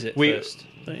 lobster. you freeze it first.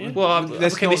 Don't you? Well,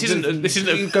 Let's okay, not this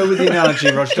isn't you go with the analogy,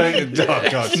 Rog. Don't. Oh,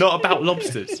 God. It's not about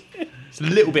lobsters. It's a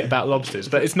little bit about lobsters,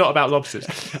 but it's not about lobsters.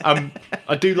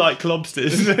 I do like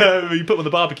lobsters. You put them on the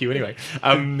barbecue anyway.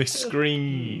 They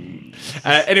scream.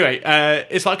 Anyway,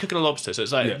 it's like cooking a lobster. So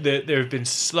it's like there have been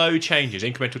slow changes,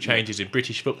 incremental changes in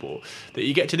British football that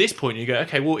you get to this point and you go,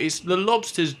 okay, well, it's the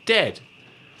lobster's dead.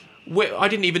 I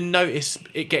didn't even notice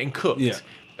it getting cooked. Yeah.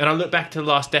 And I look back to the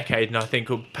last decade and I think,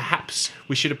 well, perhaps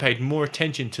we should have paid more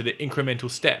attention to the incremental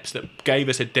steps that gave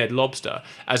us a dead lobster,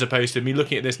 as opposed to me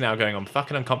looking at this now going, I'm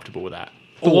fucking uncomfortable with that.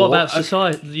 But what Or- about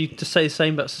society? You just say the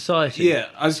same about society. Yeah,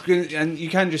 I was going, and you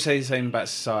can just say the same about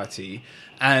society.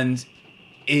 And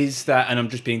is that, and I'm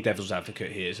just being devil's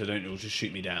advocate here, so don't all just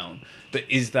shoot me down. But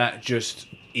is that just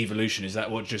evolution? Is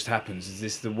that what just happens? Is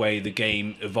this the way the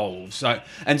game evolves? So,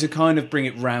 and to kind of bring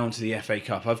it round to the FA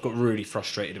Cup, I've got really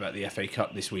frustrated about the FA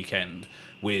Cup this weekend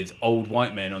with old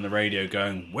white men on the radio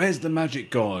going, "Where's the magic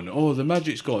gone? Oh, the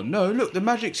magic's gone. No, look, the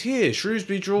magic's here.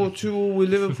 Shrewsbury draw 2-2 with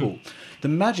Liverpool." The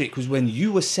magic was when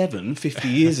you were 50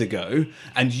 years ago,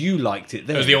 and you liked it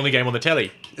then. It was the only game on the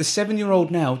telly. The 7-year-old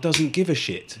now doesn't give a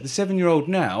shit. The 7-year-old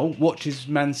now watches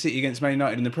Man City against Man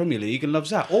United in the Premier League and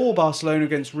loves that, or Barcelona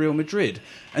against Real Madrid.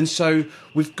 And so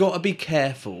we've got to be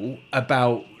careful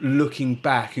about looking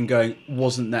back and going,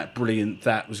 wasn't that brilliant?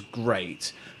 That was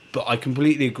great. But I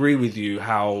completely agree with you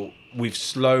how we've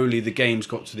slowly, the game's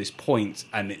got to this point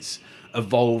and it's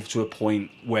evolved to a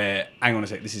point where, hang on a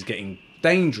sec, this is getting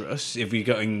dangerous if we're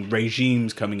getting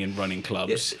regimes coming in running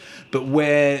clubs. Yes. But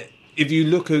Where if you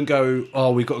look and go,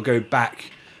 oh, we've got to go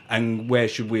back and where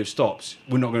should we have stopped?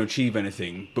 We're not going to achieve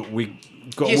anything, but we've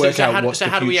got to work out what's the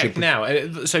future. How do we act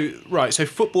now? So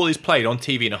football is played on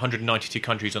TV in 192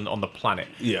 countries on the planet.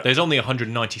 Yeah. There's only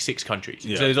 196 countries.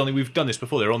 Yeah. So we've done this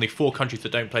before. There are only 4 countries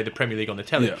that don't play the Premier League on the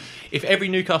telly. Yeah. If every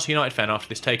Newcastle United fan after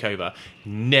this takeover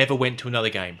never went to another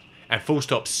game and full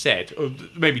stop said, or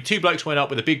maybe 2 blokes went up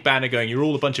with a big banner going, "You're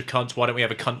all a bunch of cunts, why don't we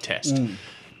have a cunt test?"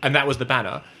 And that was the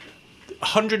banner.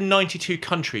 192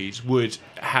 countries would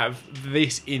have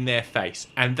this in their face,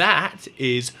 and that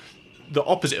is the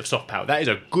opposite of soft power. That is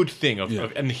a good thing,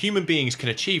 and human beings can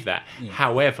achieve that. Yeah.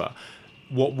 However,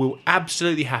 what will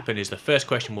absolutely happen is the first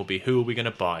question will be, who are we going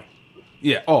to buy?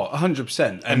 Yeah,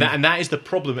 100%. And that is the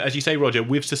problem, as you say, Roger,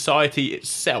 with society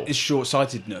itself. It's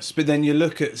short-sightedness. But then you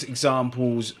look at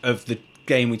examples of the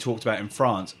game we talked about in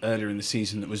France earlier in the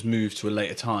season that was moved to a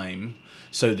later time,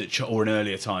 so that or an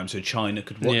earlier time, so China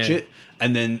could watch it,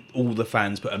 and then all the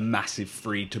fans put a massive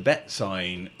free to bet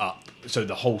sign up, so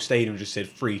the whole stadium just said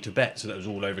free to bet, so that was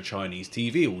all over Chinese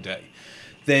TV all day.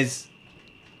 There's,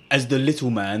 as the little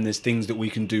man, there's things that we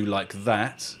can do like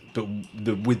that, but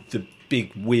with the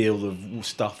big wheel of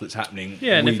stuff that's happening.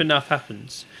 Yeah, and if enough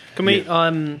happens, can we?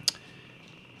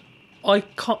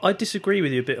 I disagree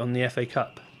with you a bit on the FA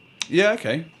Cup. Yeah,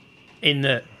 okay. In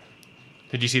that,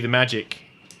 did you see the magic?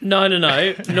 No,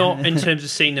 not in terms of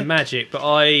seeing the magic, but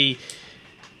I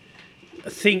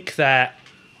think that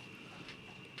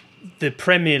the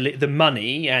Premier League, the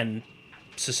money and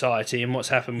society, and what's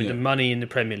happened with the money in the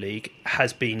Premier League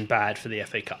has been bad for the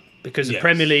FA Cup. Because the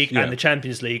Premier League and the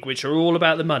Champions League, which are all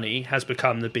about the money, has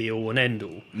become the be-all and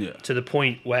end-all. Yeah. To the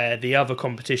point where the other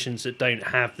competitions that don't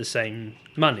have the same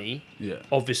money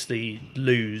obviously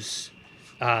lose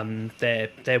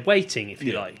their weighting, if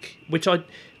you like. Which I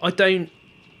don't...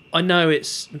 I know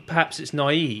perhaps it's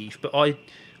naive, but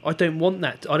I don't want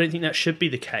that. I don't think that should be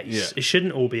the case. Yeah. It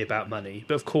shouldn't all be about money.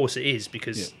 But of course it is,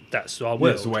 because that's our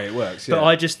world. That's the way it works. But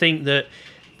I just think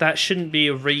that shouldn't be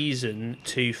a reason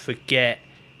to forget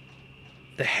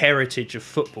the heritage of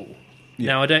football.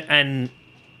 Now, I don't, and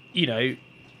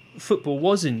football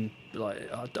was in, like,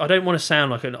 I don't want to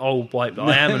sound like an old white bloke.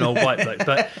 I am an old white bloke,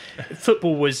 but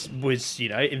football was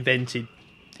invented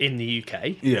in the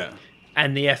UK. Yeah.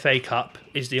 And the FA Cup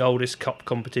is the oldest cup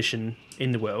competition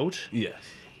in the world. Yes.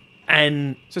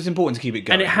 And so it's important to keep it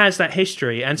going. And it has that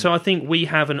history. And so I think we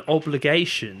have an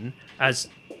obligation as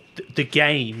the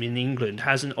game in England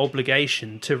has an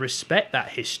obligation to respect that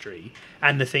history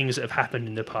and the things that have happened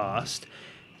in the past,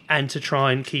 and to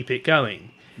try and keep it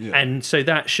going. Yeah. And so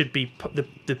that should be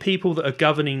the people that are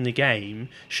governing the game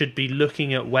should be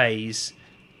looking at ways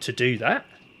to do that.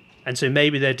 And so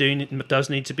maybe does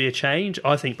need to be a change.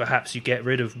 I think perhaps you get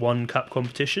rid of one cup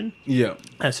competition. Yeah.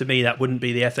 And to me, that wouldn't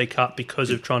be the FA Cup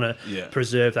because of trying to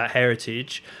preserve that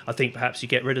heritage. I think perhaps you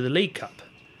get rid of the League Cup.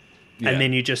 Yeah. And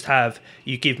then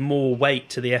you give more weight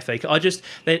to the FA Cup. I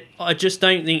just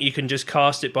don't think you can just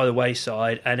cast it by the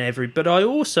wayside but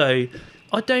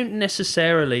I don't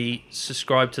necessarily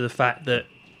subscribe to the fact that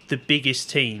the biggest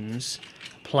teams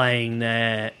playing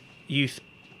their youth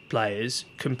players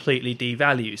completely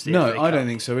devalues the FA Cup. No, I don't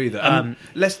think so either.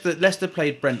 Leicester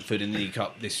played Brentford in the League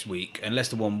Cup this week, and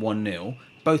Leicester won 1-0.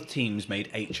 Both teams made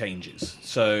 8 changes.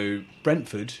 So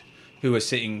Brentford, who are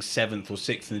sitting 7th or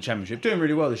 6th in the Championship, doing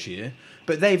really well this year,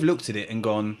 but they've looked at it and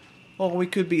gone, we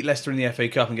could beat Leicester in the FA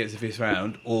Cup and get to the 5th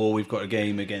round, or we've got a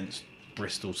game against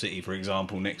Bristol City, for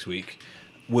example, next week.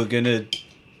 We're going to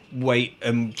wait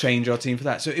and change our team for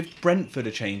that. So if Brentford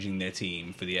are changing their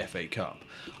team for the FA Cup,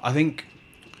 I think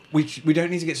we don't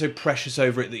need to get so precious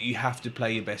over it that you have to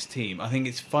play your best team. I think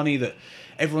it's funny that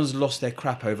everyone's lost their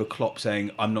crap over Klopp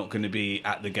saying, I'm not going to be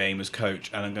at the game as coach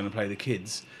and I'm going to play the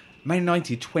kids. Man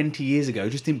United 20 years ago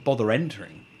just didn't bother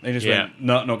entering. They just went,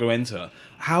 no, not going to enter.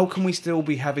 How can we still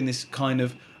be having this kind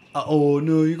of, oh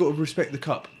no, you got to respect the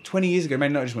cup? 20 years ago, Man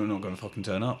United just went, not going to fucking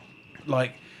turn up.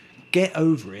 Like, get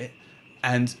over it.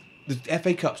 And the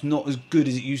FA Cup's not as good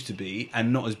as it used to be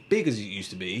and not as big as it used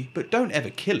to be, but don't ever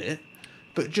kill it.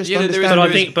 But just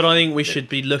understand. But I think we should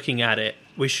be looking at it.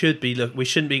 We shouldn't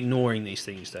be ignoring these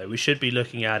things, though. We should be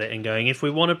looking at it and going, if we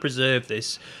want to preserve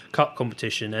this cup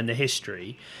competition and the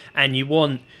history, and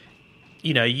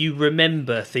you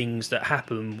remember things that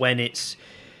happen when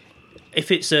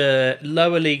if it's a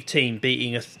lower league team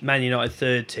beating a Man United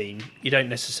third team, you don't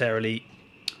necessarily.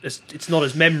 It's not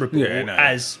as memorable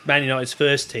as Man United's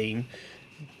first team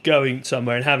going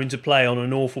somewhere and having to play on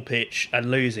an awful pitch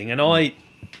and losing. And I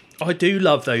do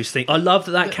love those things. I love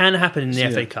that can happen in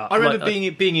the FA Cup. I remember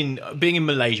being in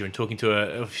Malaysia and talking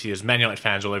to obviously there's Man United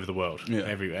fans all over the world,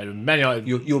 everywhere. Man United,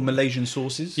 your Malaysian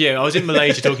sources. Yeah, I was in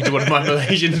Malaysia talking to one of my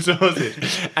Malaysian sources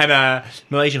and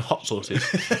Malaysian hot sauces,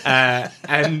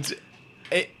 and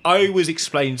I was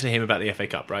explaining to him about the FA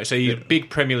Cup, right? So he's a big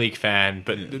Premier League fan,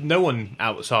 but no one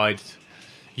outside.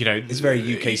 It's very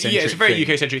UK centric. Yeah, it's a very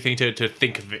UK centric thing to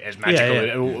think of it as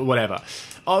magical or whatever.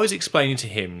 I was explaining to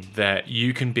him that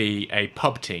you can be a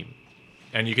pub team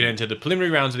and you can enter the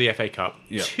preliminary rounds of the FA Cup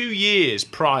 2 years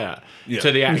prior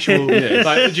to the actual. Do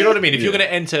you know what I mean? If you're going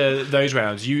to enter those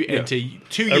rounds, you enter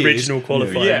 2 years. Original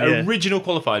qualifier. Original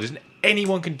qualifiers. And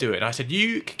anyone can do it. And I said,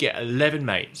 you could get 11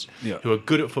 mates who are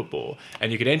good at football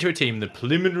and you could enter a team in the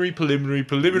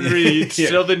preliminary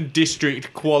Southern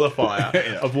District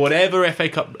qualifier of whatever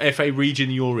FA region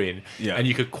you're in. And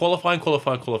you could qualify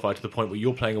to the point where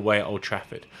you're playing away at Old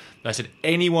Trafford. And I said,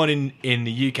 anyone in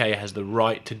the UK has the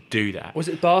right to do that. Was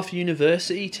it Bath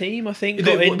University team, I think?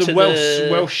 The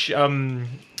Welsh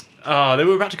they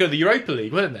were about to go to the Europa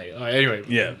League, weren't they? Anyway,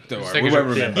 don't worry, we won't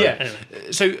remember.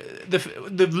 Anyway. So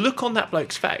the look on that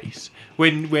bloke's face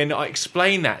when I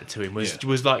explained that to him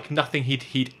was like nothing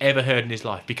he'd ever heard in his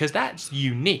life, because that's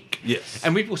unique. Yes.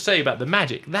 And people say about the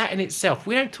Magic, that in itself,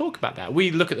 we don't talk about that. We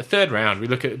look at the third round, we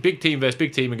look at big team versus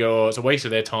big team and go, it's a waste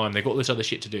of their time, they've got all this other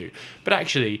shit to do. But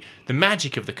actually, the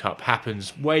magic of the Cup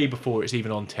happens way before it's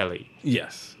even on telly.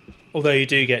 Yes. Although you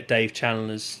do get Dave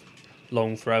Chandler's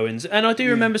long throw-ins, and I do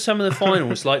remember some of the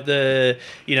finals, like the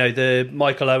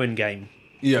Michael Owen game,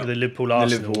 the Liverpool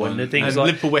Arsenal, and the things like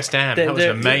Liverpool West Ham. That was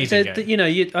an amazing game.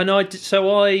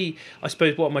 I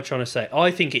suppose what am I trying to say? I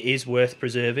think it is worth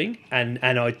preserving, and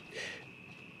I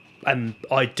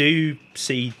do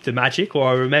see the magic, or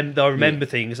I remember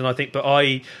things, and I think, but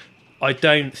I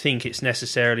don't think it's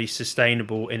necessarily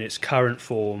sustainable in its current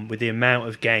form with the amount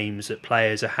of games that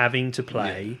players are having to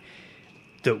play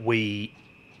that we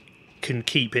can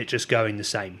keep it just going the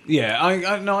same. Yeah,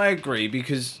 I agree,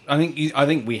 because I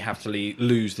think we have to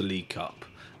lose the League Cup.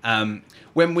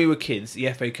 When we were kids,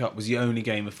 the FA Cup was the only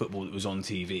game of football that was on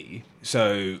TV.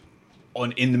 So,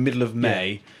 in the middle of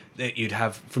May, that you'd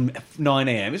have from 9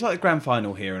 a.m. It's like the grand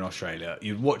final here in Australia.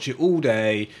 You'd watch it all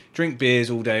day, drink beers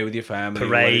all day with your family,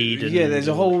 parade. There's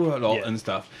a whole lot and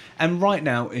stuff. And right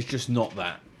now, it's just not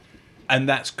that. And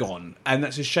that's gone. And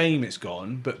that's a shame it's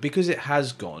gone. But because it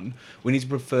has gone, we need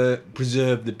to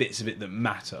preserve the bits of it that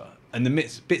matter. And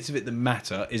the bits of it that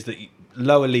matter is that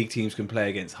lower league teams can play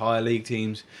against higher league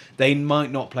teams. They might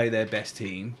not play their best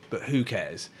team, but who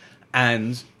cares?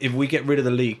 And if we get rid of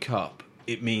the League Cup,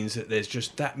 it means that there's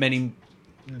just that many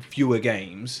fewer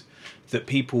games that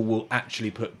people will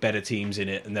actually put better teams in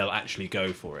it and they'll actually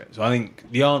go for it. So I think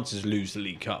the answer is lose the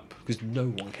League Cup because no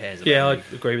one cares about Yeah, the I league.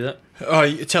 agree with that. Oh,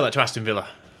 you tell that to Aston Villa.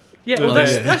 Yeah, well,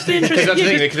 that's the interesting. That's the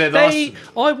thing, because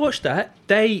I watched that.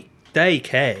 They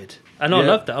cared, and I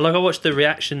loved that. Like I watched the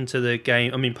reaction to the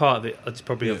game. I mean, part of it is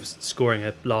probably of scoring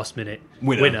a last-minute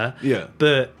winner. Yeah,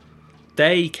 but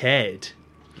they cared.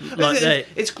 Like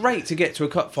it's great to get to a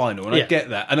cup final, and I get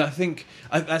that. And I think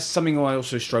that's something I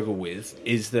also struggle with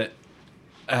is that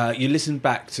you listen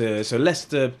back to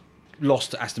Leicester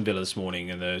lost to Aston Villa this morning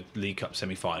in the League Cup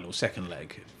semi-final, second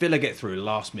leg. Villa get through,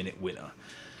 last-minute winner,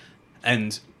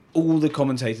 and all the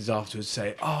commentators afterwards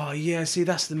say, "Oh yeah, see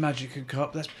that's the magic of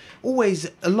cup. That's always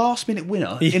a last-minute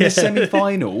winner in a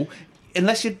semi-final,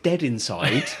 unless you're dead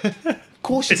inside." Of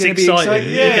course, you're going to be excited.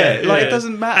 Yeah, it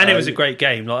doesn't matter. And it was a great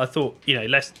game. Like I thought,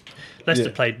 Leicester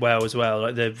played well as well.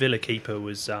 Like the Villa keeper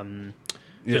was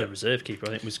Villa reserve keeper.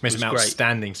 I think was made some great.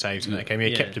 outstanding saves in that game.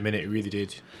 He kept him in it. He really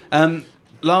did.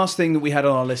 Last thing that we had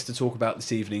on our list to talk about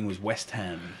this evening was West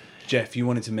Ham. Jeff, you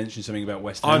wanted to mention something about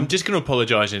West Ham. I'm just going to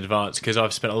apologise in advance because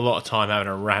I've spent a lot of time having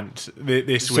a rant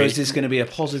this week. So is this going to be a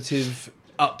positive,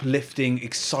 uplifting,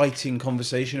 exciting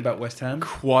conversation about West Ham?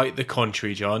 Quite the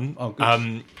contrary, John. Oh,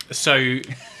 good.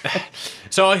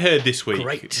 So I heard this week.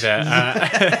 Great.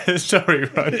 That, sorry,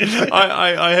 Ron.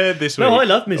 I heard this week. No, I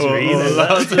love misery.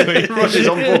 Last week, Roger's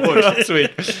on board last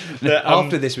week. That,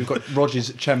 after this, we've got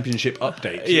Roger's Championship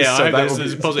update. Yeah, so I hope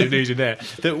there's positive news in there.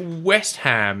 That West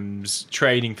Ham's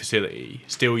training facility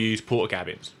still use porta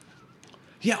cabins.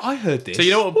 Yeah, I heard this. So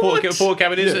you know what porta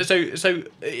cabin is? Yeah. So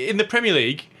in the Premier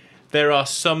League, there are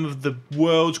some of the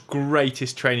world's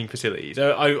greatest training facilities.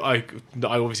 I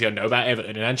obviously know about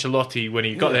Everton and Ancelotti when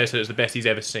he got there, so it's the best he's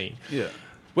ever seen. Yeah.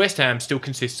 West Ham still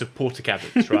consists of porta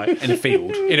cabins, right? In a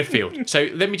field. In a field. So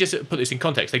let me just put this in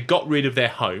context. They got rid of their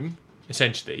home,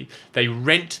 essentially. They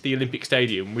rent the Olympic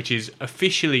Stadium, which is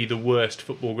officially the worst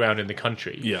football ground in the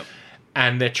country. Yeah.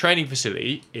 And their training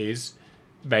facility is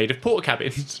made of porta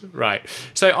cabins, right?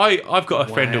 So I've got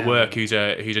a friend at work who's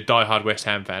a diehard West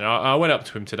Ham fan. I went up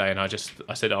to him today and I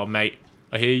said, "Oh mate,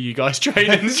 I hear you guys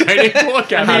training porta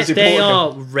cabins." And they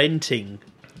are renting.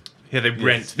 Yeah, they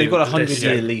rent. They've got a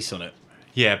 100-year lease on it.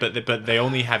 Yeah, but they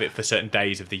only have it for certain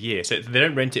days of the year, so they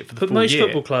don't rent it for the full most year.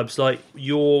 football clubs, like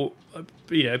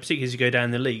particularly as you go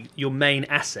down the league, your main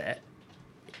asset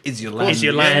is your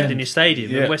land, and your stadium.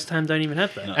 Yeah. And West Ham don't even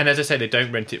have that. No. And as I say, they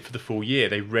don't rent it for the full year.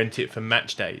 They rent it for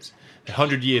match days. A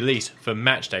 100-year lease for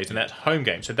match days, and that's home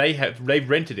games. So they've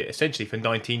rented it essentially for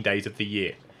 19 days of the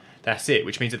year. That's it,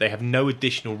 which means that they have no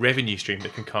additional revenue stream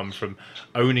that can come from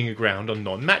owning a ground on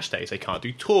non-match days. They can't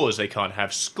do tours. They can't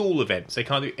have school events. They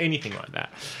can't do anything like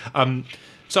that.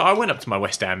 So I went up to my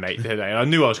West Ham mate today, and I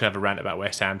knew I was going to have a rant about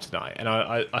West Ham tonight, and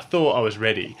I thought I was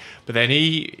ready. But then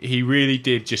he really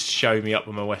did just show me up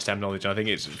on my West Ham knowledge. And I think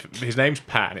his name's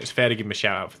Pat, and it's fair to give him a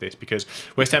shout out for this because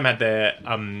West Ham had their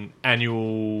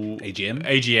annual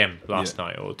AGM last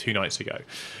night or 2 nights ago,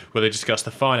 where they discussed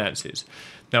the finances.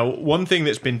 Now, one thing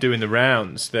that's been doing the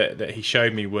rounds that he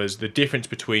showed me was the difference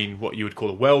between what you would call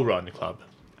a well-run club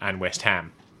and West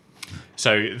Ham.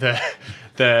 So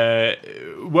the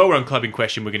well-run club in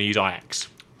question, we're going to use Ajax.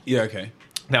 Yeah, okay.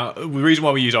 Now, the reason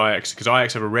why we use Ajax is because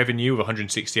Ajax have a revenue of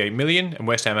 168 million and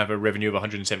West Ham have a revenue of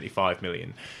 175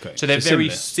 million. Okay. So they're very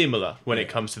similar when it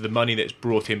comes to the money that's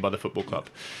brought in by the football club.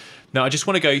 Now, I just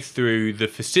want to go through the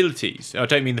facilities. I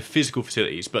don't mean the physical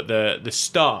facilities, but the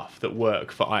staff that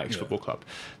work for Ajax Football Club.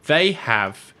 They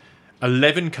have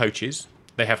 11 coaches.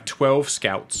 They have 12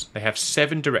 scouts. They have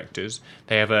 7 directors.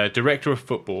 They have a director of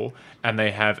football, and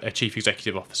they have a chief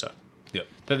executive officer. Yep.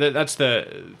 That's their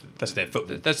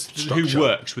football. That's who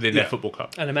works within their football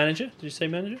club. And a manager? Did you say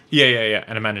manager? Yeah.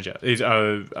 And a manager is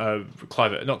Overmars.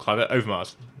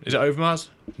 Is it Overmars?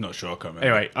 Not sure. I can't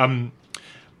remember. Anyway,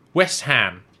 West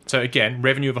Ham. So again,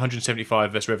 revenue of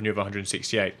 175 versus revenue of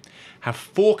 168. Have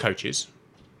 4 coaches.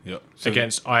 Yeah.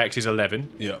 Against Ajax's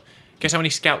 11. Yeah. Guess how many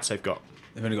scouts they've got?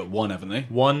 They've only got 1, haven't they?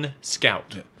 1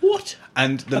 scout. Yeah. What?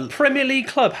 And a Premier League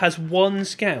club has 1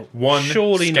 scout. One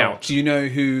surely scout. Not. Do you know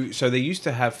who? So they used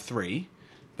to have 3,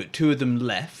 but 2 of them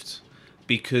left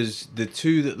because the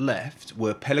 2 that left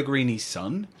were Pellegrini's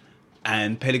son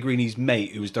and Pellegrini's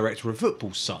mate, who was director of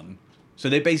football's son. So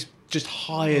they just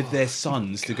hired their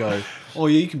sons to go, "Oh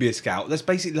yeah, you can be a scout." That's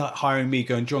basically like hiring me,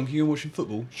 going, "John, can you go watching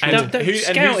football?" Sure.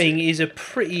 Scouting is a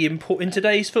pretty important in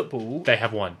today's football. They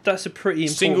have 1. That's a pretty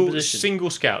important position. Single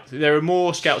scout. There are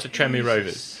more scouts at Tranmere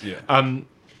Rovers. Yeah.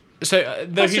 So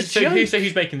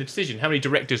who's making the decision? How many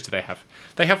directors do they have?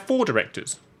 They have 4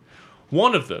 directors.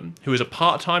 One of them, who is a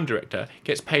part-time director,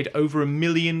 gets paid over £1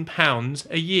 million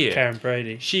a year. Karen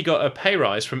Brady. She got a pay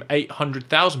rise from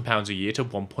 £800,000 a year to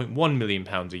 £1.1 million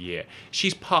a year.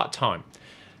 She's part-time.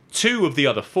 2 of the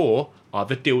other 4 are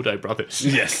the Dildo Brothers.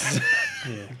 Yes.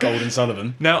 Gold and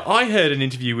Sullivan. Now, I heard an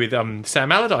interview with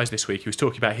Sam Allardyce this week. He was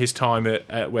talking about his time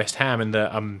at West Ham and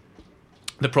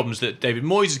the problems that David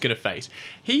Moyes is going to face.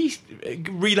 He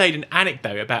relayed an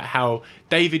anecdote about how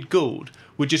David Gould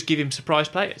would just give him surprise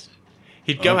players.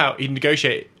 He'd go out, he'd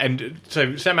negotiate, and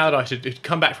so Sam Allardyce would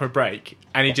come back from a break,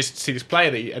 and he'd just see this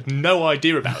player that he had no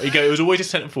idea about. He'd go, it was always a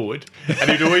centre forward, and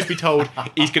he'd always be told,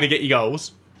 he's going to get you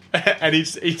goals. And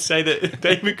he'd say that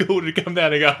David Gould would come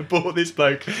down and go, I bought this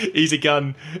bloke, he's a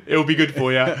gun, it'll be good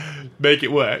for you, make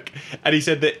it work. And he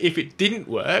said that if it didn't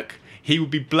work, he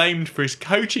would be blamed for his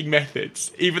coaching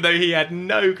methods, even though he had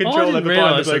no control over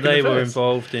buying the bloke in the they were first.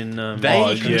 involved in.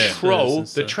 They control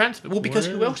the transfer. Well, because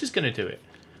who else is going to do it?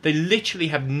 They literally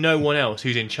have no one else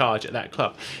who's in charge at that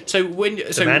club. So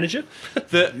the manager.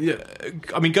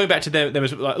 I mean, going back to them,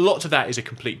 like, lots of that is a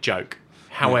complete joke.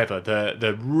 However,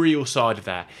 the real side of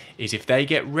that is if they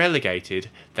get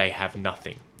relegated, they have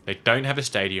nothing. They don't have a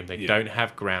stadium, they don't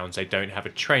have grounds, they don't have a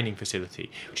training facility,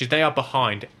 which is they are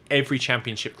behind every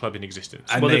championship club in existence.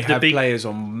 And they have players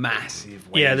on massive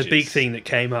wages. Yeah, the big thing that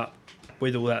came up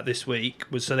with all that this week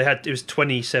was it was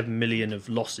 27 million of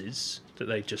losses that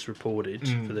they just reported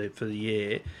for the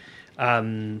year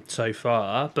so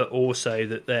far, but also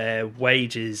that their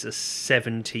wages are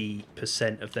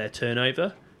 70% of their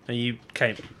turnover. And you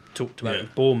talked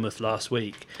about Bournemouth last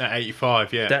week. At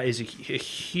 85, yeah. That is a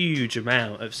huge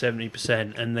amount of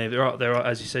 70%. And there are,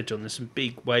 as you said, John, there's some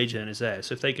big wage earners there.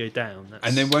 So if they go down...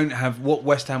 And they won't have... What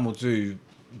West Ham will do,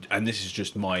 and this is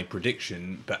just my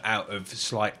prediction, but out of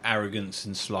slight arrogance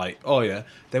and slight...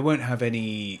 they won't have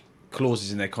any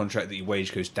clauses in their contract that your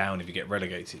wage goes down if you get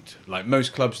relegated. Like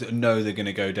most clubs that know they're going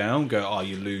to go down,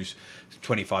 you lose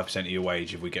 25% of your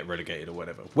wage if we get relegated or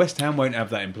whatever. West Ham won't have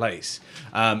that in place.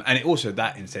 And it also,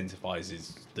 that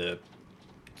incentivises the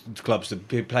clubs,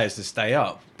 the players to stay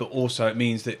up. But also it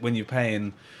means that when you're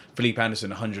paying Felipe Anderson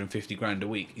 150 grand a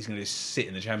week, he's going to just sit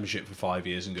in the Championship for 5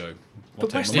 years and go...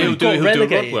 But West Ham got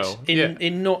relegated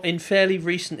in fairly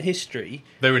recent history.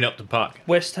 They were in Upton Park.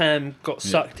 West Ham got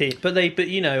sucked in, but surely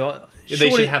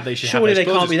they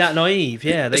can't be that naive.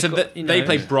 Yeah, they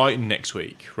play Brighton next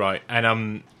week, right?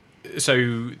 And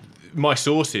so my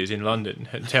sources in London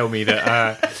tell me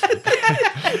that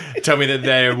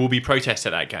there will be protests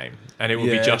at that game, and it will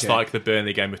be just like the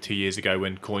Burnley game of 2 years ago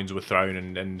when coins were thrown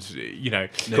and and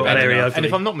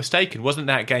if I'm not mistaken, wasn't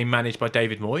that game managed by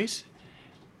David Moyes?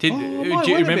 Do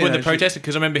you remember when the protest?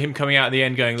 Because I remember him coming out at the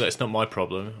end going, "Look, it's not my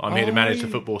problem. I'm here to manage the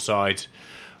football side.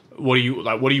 What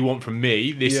do you want from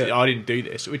me? I didn't do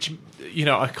this." Which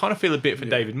I kind of feel a bit for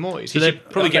David Moyes. So he should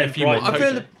probably get a few more.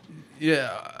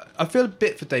 I feel a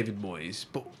bit for David Moyes,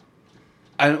 but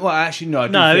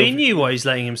he knew what he's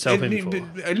letting himself in for.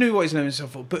 I knew what he's letting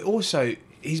himself for, but also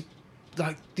he's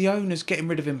like the owners getting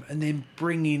rid of him and then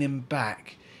bringing him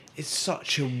back. It's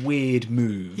such a weird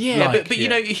move. Yeah, but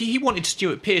he wanted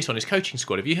Stuart Pearce on his coaching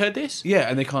squad. Have you heard this? Yeah,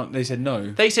 and they said no.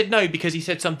 They said no because he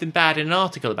said something bad in an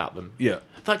article about them. Yeah.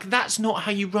 Like, that's not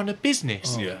how you run a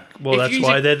business. Oh. Yeah. Well, that's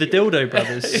why they're the Dildo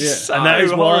Brothers. So and that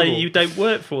is why horrible. you don't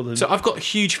work for them. So I've got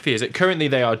huge fears that currently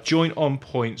they are joint on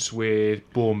points with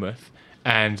Bournemouth,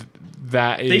 and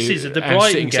that is... the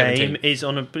Brighton game is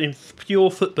in pure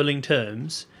footballing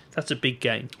terms... That's a big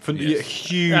game.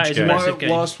 Huge that is game. A massive game.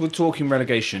 Whilst we're talking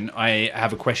relegation, I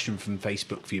have a question from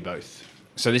Facebook for you both.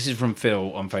 So this is from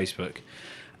Phil on Facebook.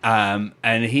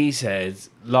 And he says,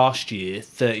 last year,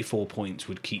 34 points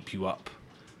would keep you up.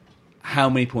 How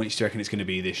many points do you reckon it's going to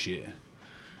be this year?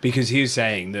 Because he was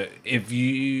saying that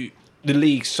the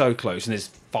league's so close, and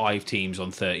there's 5 teams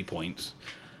on 30 points,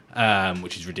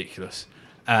 which is ridiculous.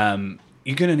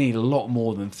 You're going to need a lot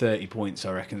more than 30 points,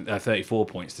 I reckon, 34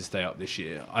 points to stay up this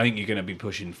year. I think you're going to be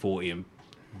pushing 40 and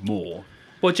more.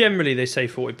 Well, generally they say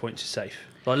 40 points is safe.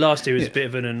 Like last year was a bit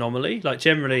of an anomaly. Like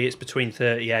generally it's between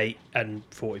 38 and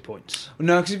 40 points.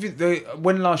 No, because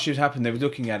when last year's happened, they were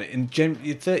looking at it, and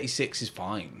generally 36 is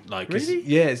fine. Like, really?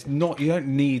 It's not. You don't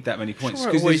need that many points.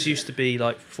 Sure, it always used to be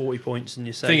like 40 points, and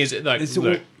you're safe. Thing is,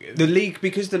 the league,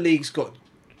 because the league's got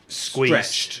squeezed,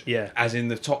 stretched, as in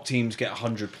the top teams get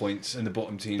 100 points and the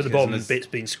bottom teams. But the bottom bit's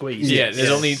been squeezed. Yeah,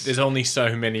 there's only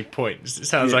so many points. It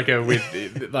sounds like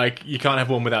you can't have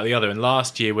one without the other. And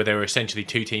last year, where there were essentially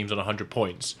 2 teams on 100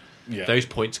 points, those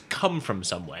points come from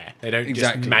somewhere. They don't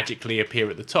just magically appear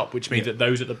at the top, which means that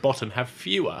those at the bottom have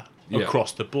fewer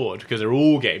across the board because they're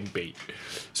all getting beat.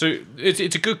 So it's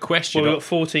a good question. Well, we've got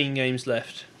 14 games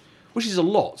left, which is a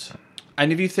lot.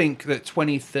 And if you think that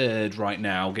 23rd right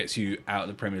now gets you out of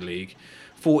the Premier League,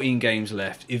 14 games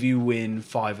left. If you win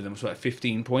 5 of them, it's like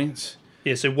 15 points.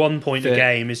 Yeah, so 1 point a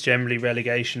game is generally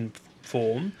relegation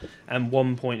form, and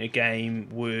 1 point a game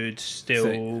would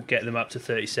still get them up to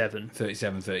 37.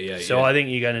 37, 38. So I think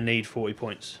you're going to need 40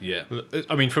 points. Yeah.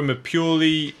 I mean, from a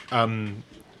purely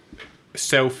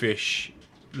selfish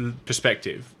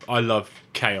perspective, I love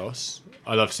chaos.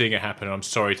 I love seeing it happen. I'm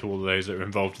sorry to all of those that are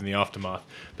involved in the aftermath.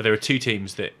 But there are 2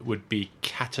 teams that would be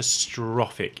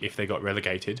catastrophic if they got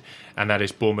relegated, and that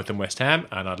is Bournemouth and West Ham,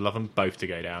 and I'd love them both to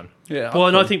go down. Yeah. Well,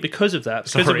 and I think because of that,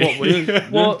 because Sorry.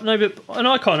 of what and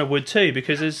I kind of would too,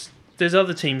 because there's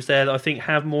other teams there that I think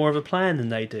have more of a plan than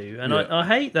they do, and I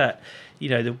hate that.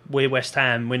 We're West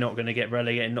Ham, we're not going to get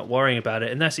relegated, not worrying about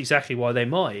it, and that's exactly why they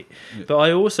might. Yeah. But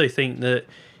I also think that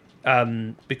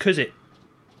because it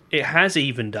has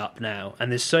evened up now,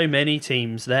 and there's so many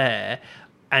teams there,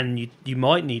 and you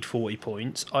might need 40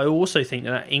 points. I also think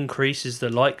that increases the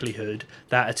likelihood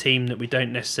that a team that we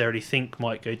don't necessarily think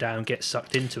might go down gets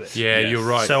sucked into it. Yeah, you're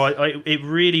right. So it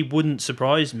really wouldn't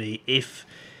surprise me if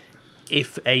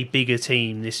a bigger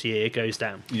team this year goes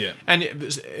down. Yeah, and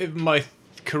am I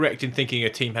correct in thinking a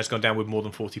team has gone down with more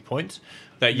than 40 points?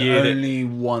 That year only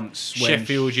once when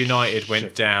Sheffield United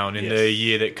went down in the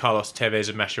year that Carlos Tevez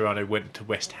and Mascherano went to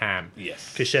West Ham.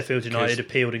 Yes, because Sheffield United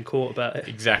appealed in court about it.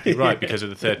 Exactly right, because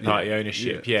of the third-party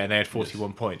ownership. Yeah, and they had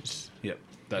 41 points. Yep,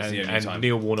 that's the only time. And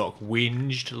Neil Warnock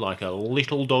whinged like a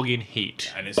little dog in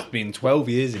heat. And it's been 12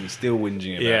 years and he's still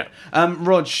whinging about it.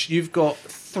 Rog, you've got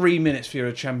 3 minutes for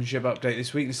your Championship update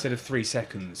this week instead of 3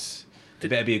 seconds. It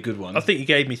better be a good one. I think you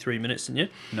gave me 3 minutes, didn't you?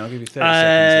 No, I gave you 30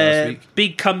 seconds last week.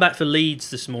 Big comeback for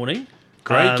Leeds this morning.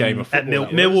 Great game of football.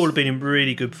 Millwall have been in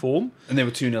really good form. And they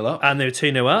were 2-0 up. And they were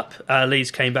 2-0 up.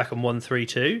 Leeds came back and won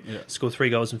 3-2. Yeah. Scored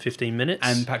 3 goals in 15 minutes.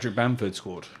 And Patrick Bamford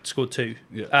scored. Scored 2.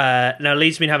 Yeah. Now,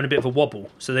 Leeds have been having a bit of a wobble.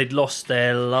 So they'd lost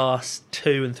their last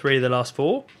 2 and 3 of their last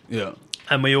 4. Yeah.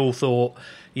 And we all thought,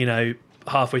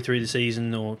 halfway through the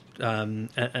season or and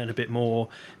a bit more,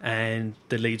 and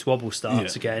the Leeds wobble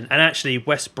starts again. And actually,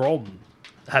 West Brom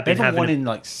have been having won in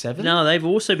like 7. No, they've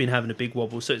also been having a big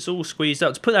wobble. So it's all squeezed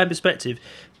out. To put that in perspective,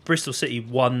 Bristol City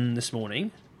won this morning,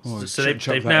 so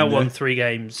they've now won 3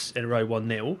 games in a row,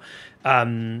 1-0.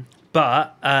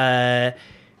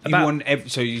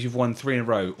 So you've won 3 in a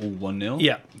row, all 1-0.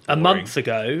 Yeah, a month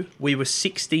ago we were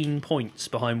 16 points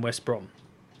behind West Brom.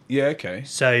 Yeah, okay.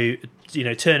 So,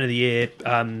 turn of the year,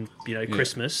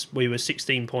 Christmas, we were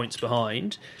 16 points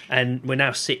behind, and we're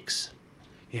now 6.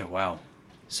 Yeah, wow.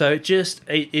 So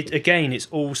again, it's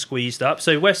all squeezed up.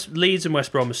 So Leeds and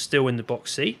West Brom are still in the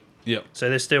box seat. Yep. So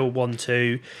they're still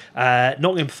 1-2.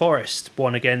 Nottingham Forest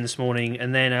won again this morning,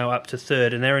 and they're now up to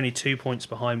 3rd, and they're only 2 points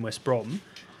behind West Brom.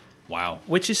 Wow.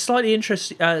 Which is slightly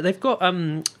interesting. They've got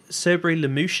Sabri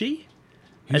Lamouchi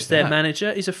as their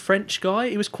manager. He's a French guy.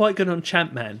 He was quite good on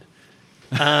Champman.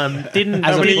 How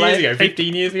many years ago?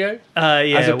 15 years ago?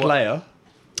 As a player?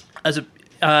 As a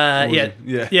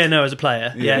as a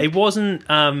player. Yeah, he wasn't.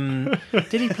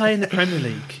 Did he play in the Premier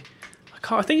League?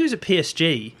 I think he was at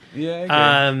PSG. Yeah. Okay.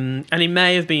 And he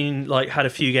may have been had a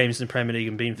few games in the Premier League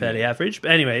and been fairly average.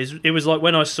 But anyway, it was like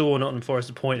when I saw Nottingham Forest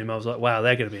appoint him, I was like, wow,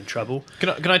 they're going to be in trouble.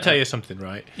 Can I tell you something,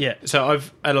 right? Yeah. So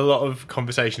I've had a lot of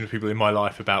conversations with people in my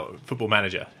life about Football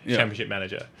Manager, Championship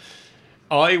Manager.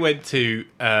 I went to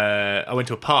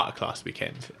a park last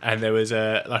weekend, and there was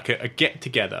a get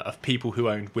together of people who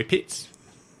owned whippets.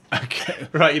 Okay,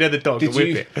 right. The dog, Did the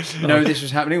whippet. You know this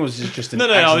was happening, or was this just an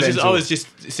No. I was just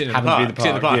sitting in the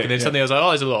park, and then suddenly I was like, "Oh,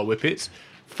 there's a lot of whippets."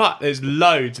 Fuck, there's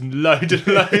loads and loads and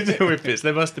loads of whippets.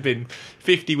 There must have been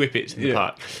 50 whippets in the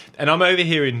park, and I'm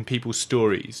overhearing people's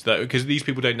stories because these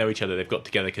people don't know each other. They've got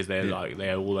together because they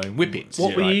all own whippets.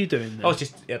 What were you doing there? I was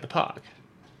just at the park.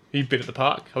 You've been at the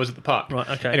park? I was at the park. Right.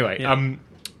 Okay. Anyway,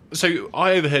 so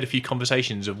I overheard a few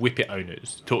conversations of whippet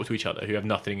owners talk to each other who have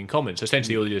nothing in common. So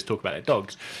essentially all they do is talk about their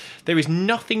dogs. There is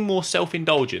nothing more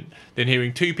self-indulgent than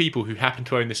hearing 2 people who happen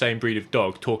to own the same breed of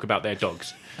dog talk about their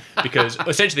dogs. Because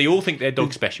essentially they all think their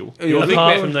dog's special.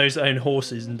 Apart from those that own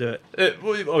horses and do it.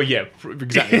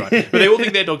 Exactly right. But they all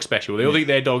think their dog's special. They all think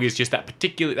their dog is just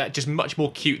just much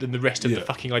more cute than the rest of the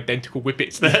fucking identical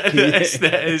whippets that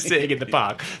are sitting in the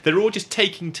park. They're all just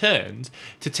taking turns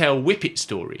to tell whippet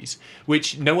stories,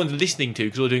 which no one's listening to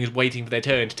because all they're doing is waiting for their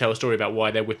turn to tell a story about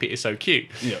why their whippet is so cute.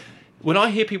 Yeah. When I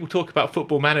hear people talk about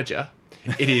Football Manager,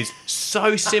 it is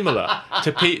so similar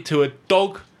to a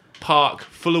dog park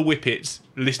full of whippets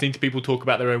listening to people talk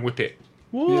about their own whippet.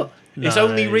 What? It's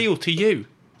only real to you.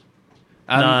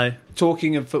 No.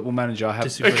 Talking of Football Manager, I have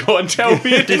Disagree. Go on, tell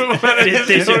me.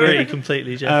 Disagree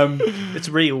completely, Jeff. It's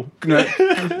real. no,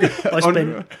 I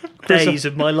spent days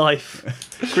of my life.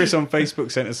 Chris on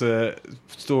Facebook sent us a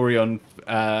story on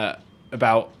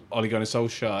about Ole Gunnar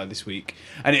Solskjaer this week,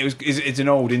 and it's an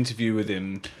old interview with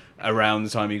him around the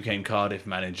time he became Cardiff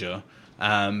manager.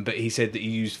 But he said that he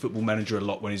used Football Manager a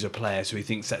lot when he's a player, so he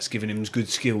thinks that's given him good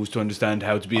skills to understand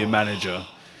how to be a manager.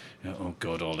 Oh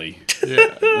God, Ollie,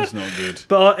 that's not good.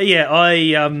 But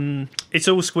it's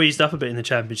all squeezed up a bit in the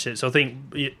Championship. So I think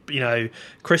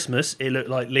Christmas it looked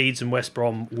like Leeds and West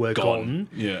Brom were gone.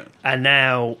 Yeah, and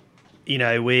now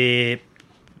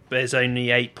there's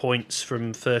only 8 points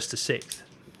from first to sixth.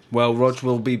 Well, Rog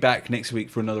will be back next week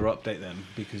for another update then,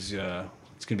 because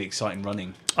it's going to be exciting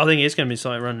running. I think it's going to be a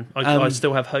exciting run. I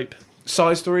still have hope.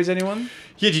 Side stories, anyone?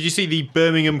 Yeah, did you see the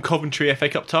Birmingham Coventry FA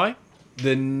Cup tie?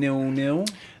 The 0-0.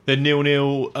 The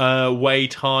 0-0 away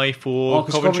tie for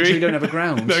Coventry don't have a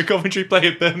ground. No, Coventry play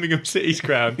at Birmingham City's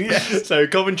ground. Yes. So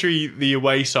Coventry, the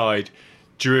away side,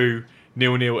 drew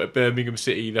 0-0 at Birmingham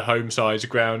City, the home side's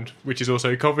ground, which is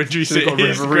also Coventry So they've got a bit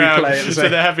City's of a ground. replay at the So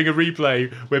same- they're having a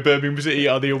replay where Birmingham City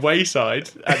are the away side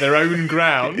at their own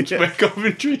ground, where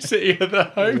Coventry City are the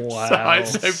home Wow. side.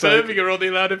 So, So- Birmingham are only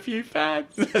allowed a few fans.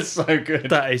 That's so good.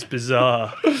 That is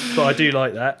bizarre, but I do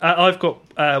like that. I've got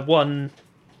one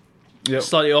Yep.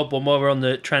 slightly odd one while we're on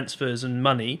the transfers and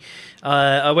money.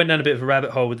 I went down a bit of a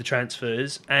rabbit hole with the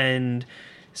transfers, and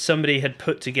somebody had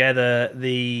put together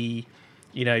the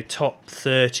top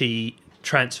 30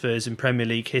 transfers in Premier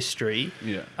League history,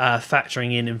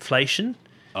 factoring in inflation.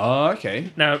 Oh,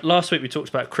 okay. Now, last week we talked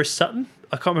about Chris Sutton.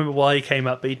 I can't remember why he came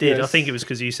up, but he did. Yes. I think it was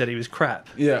because you said he was crap.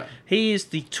 Yeah. He is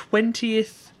the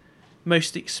 20th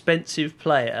most expensive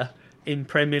player in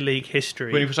Premier League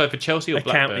history. When he signed for Chelsea or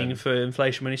accounting Blackburn? for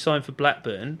inflation. When he signed for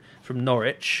Blackburn from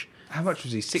Norwich, How much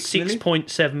was he? 6 million?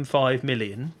 6.75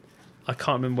 million. I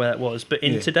can't remember where that was, but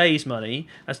in today's money,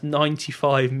 that's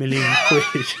 95 million quid.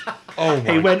 Oh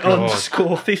my He went on God. to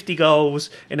score 50 goals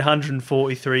in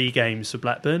 143 games for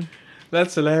Blackburn.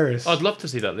 That's hilarious. I'd love to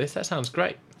see that list. That sounds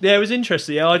great. Yeah, it was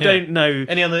interesting. I don't know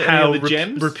Any other how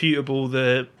gems? reputable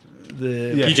the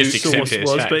You just source accept it as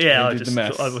was, fact. but yeah, He did the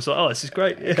maths. I was like, oh, this is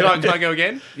great. Can I go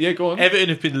again? Yeah, go on. Everton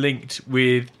have been linked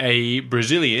with a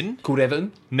Brazilian Called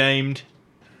Everton. named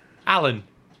Alan.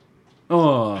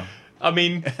 Oh. I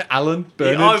mean, Alan.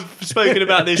 Bernard. I've spoken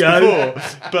about this Joe.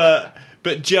 before,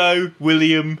 but Joe,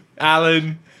 William,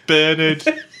 Alan, Bernard,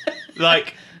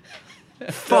 like,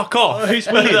 fuck off. Who's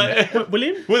William?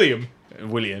 William? William.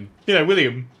 William. You know,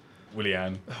 William.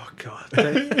 William. Oh, God.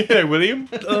 You know, William.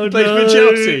 Oh, Plays no. for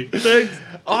Chelsea. Don't-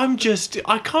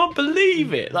 I can't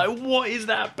believe it. Like, what is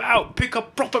that about? Pick a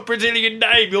proper Brazilian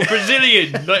name. You're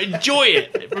Brazilian. Like, enjoy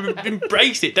it.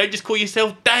 Embrace it. Don't just call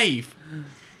yourself Dave.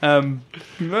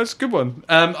 That's a good one.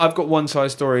 I've got one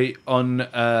side story on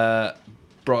Erling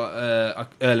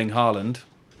Haaland.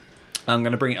 I'm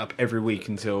going to bring it up every week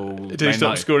until Do you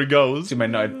stop scoring goals? Man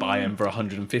United buy him for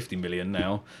 150 million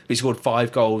now. He scored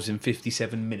 5 goals in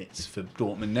 57 minutes for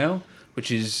Dortmund now, which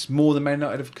is more than Man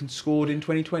United have scored in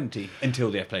 2020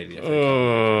 until they have played the FA Cup.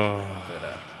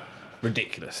 Oh.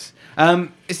 Ridiculous.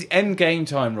 It's the end game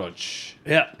time, Rog.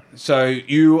 Yeah. So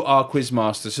you are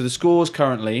quizmaster. So the scores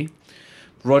currently: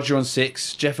 Roger on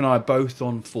 6, Jeff and I are both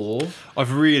on 4.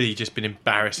 I've really just been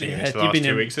embarrassing Yeah, this you've last been 2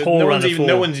 in weeks. poor No under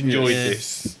four. one's enjoyed Yeah.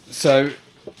 this. So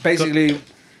basically,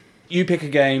 you pick a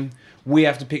game. We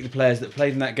have to pick the players that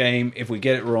played in that game. If we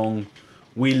get it wrong,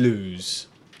 we lose.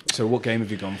 So what game have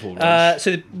you gone for, Rog?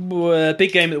 So the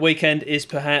big game at the weekend is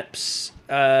perhaps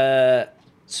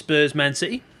Spurs Man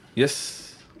City.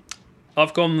 Yes.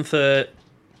 I've gone for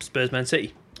Spurs Man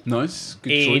City Nice.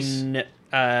 Good choice. in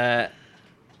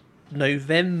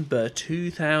November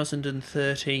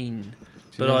 2013.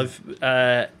 But I've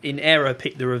in error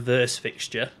picked the reverse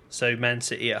fixture, so Man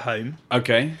City at home.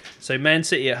 Okay. So Man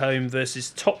City at home versus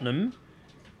Tottenham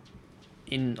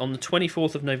on the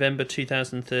 24th of November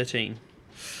 2013.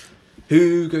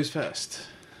 Who goes first?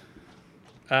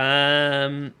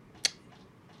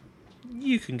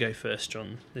 You can go first,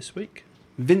 John, this week.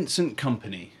 Vincent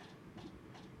Kompany.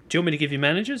 Do you want me to give you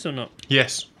managers or not?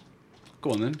 Yes.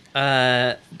 Go on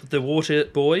then. The Water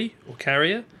Boy or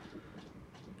Carrier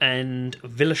and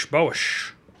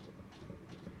Villas-Boas.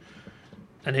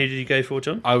 And who did you go for,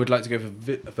 John? I would like to go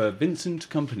for Vincent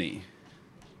Kompany.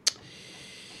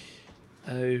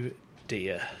 Oh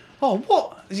dear. Oh,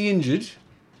 what? Is he injured?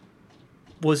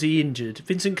 Was he injured?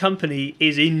 Vincent Kompany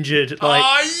is injured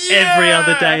Oh, every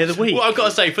other day of the week. Well, I've got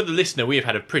to say, for the listener, we have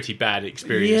had a pretty bad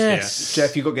experience Yes.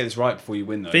 Jeff, you've got to get this right before you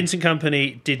win, though. Vincent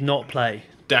Kompany did not play. here.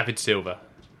 David Silva.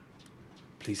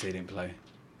 Please say he didn't play.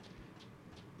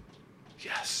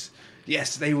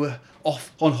 Yes, they were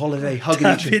off on holiday, hugging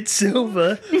each other. David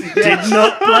Silva did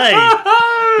not play.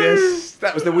 Yes,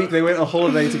 that was the week they went on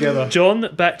holiday together. John,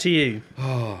 back to you.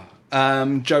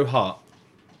 Joe Hart.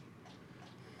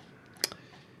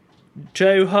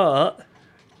 Joe Hart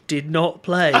did not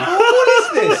play. What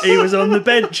is this? He was on the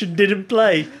bench and didn't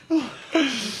play. You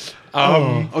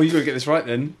got to get this right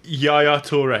then. Yaya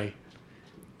Toure.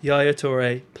 Yaya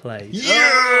Toure played.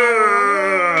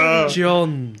 Yeah!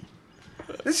 John.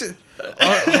 This is.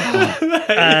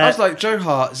 I was like Joe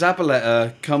Hart,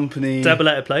 Zabaleta, company.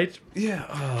 Zabaleta played.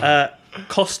 Yeah.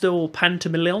 Costel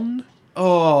Pantamilion,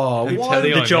 Oh, Who what? tell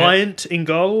you? the on, giant in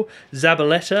goal.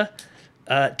 Zabaleta.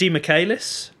 Di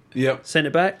Michaelis, Yep. centre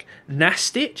back.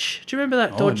 Nastic. Do you remember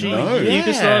that dodgy no.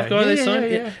 Yugoslav guy they Yeah,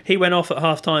 signed? yeah. He went off at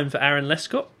half time for Aaron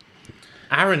Lescott.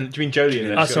 Aaron, do you mean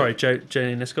Jolien? Oh, sorry,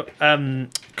 Jolien Lescott.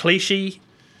 Clichy,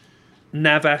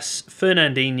 Navas,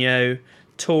 Fernandinho,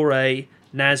 Torre,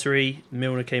 Nasri.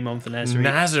 Milner came on for Nasri.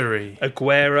 Nazari.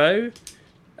 Aguero,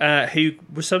 who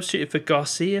was substituted for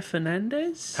Garcia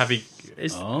Fernandez.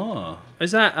 Is that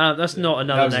that's not That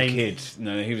another was name? a kid.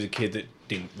 No, he was a kid that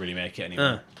didn't really make it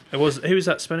anymore. It was. Who was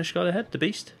that Spanish guy they had? The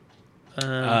Beast.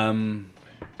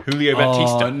 Julio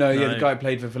Baptista. No, No. the guy who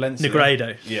played for Valencia.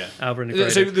 Negredo. Yeah. Alvaro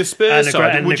Negredo. So the Spurs And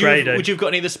side, and would you Negredo. have got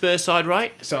any of the Spurs side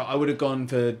right? So I would have gone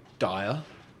for Dyer.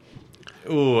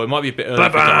 Oh, it might be a bit early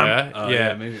for Dyer.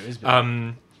 Yeah. Maybe it is.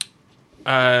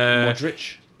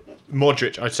 Modric.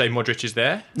 Modric, I'd say Modric is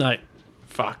there. No.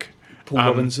 Fuck. Paul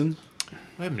Robinson.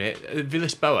 Wait a minute.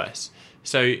 Villas Boas.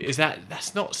 So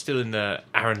that's not still in the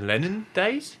Aaron Lennon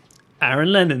days?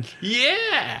 Aaron Lennon.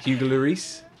 Yeah. Hugo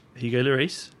Lloris. Hugo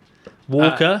Lloris.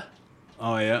 Walker.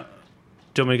 Oh yeah.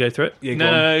 Do you want me to go through it? Yeah.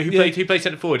 No, who played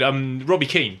centre forward? Robbie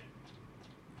Keane.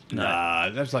 Nah,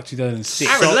 that was like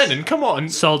 2006. Aaron Lennon, come on.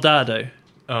 Soldado.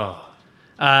 Oh,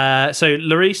 So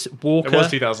Lloris, it Walker, was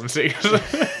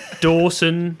 2006.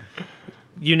 Dawson,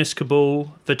 Eunice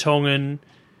Cabal, Vertonghen,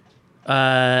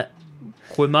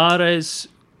 Guimares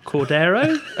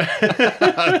Cordero,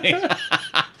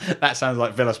 That sounds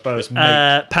like Villas Boas.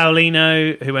 mate.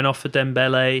 Paulino, who went off for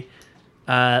Dembele,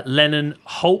 Lennon,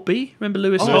 Holtby. Remember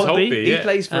Lewis Holtby? Holtby, He yeah.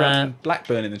 plays for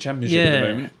Blackburn in the Championship at the Yeah.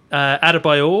 moment.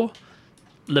 Adebayor,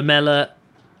 Lamella,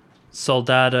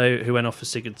 Soldado, who went off for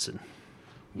Sigurdsson.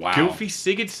 Wow. Gylfi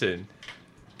Sigurdsson.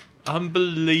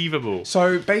 Unbelievable.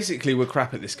 So basically, we're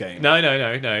crap at this game. No.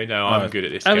 I'm good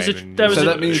at this That game. was a- and that was So a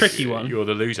that means tricky one. You're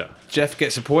the loser. Jeff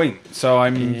gets a point. So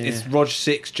it's Rog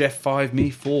 6, Jeff 5, me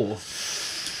 4.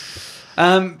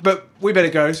 But we better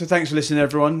go. So thanks for listening,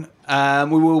 everyone.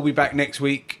 We will be back next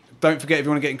week. Don't forget, if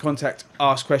you want to get in contact,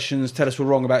 ask questions, tell us we're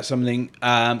wrong about something,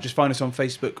 just find us on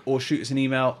Facebook or shoot us an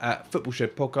email at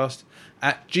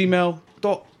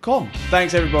footballshedpodcast@gmail.com.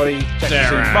 Thanks, everybody. Check you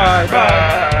soon.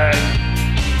 Bye.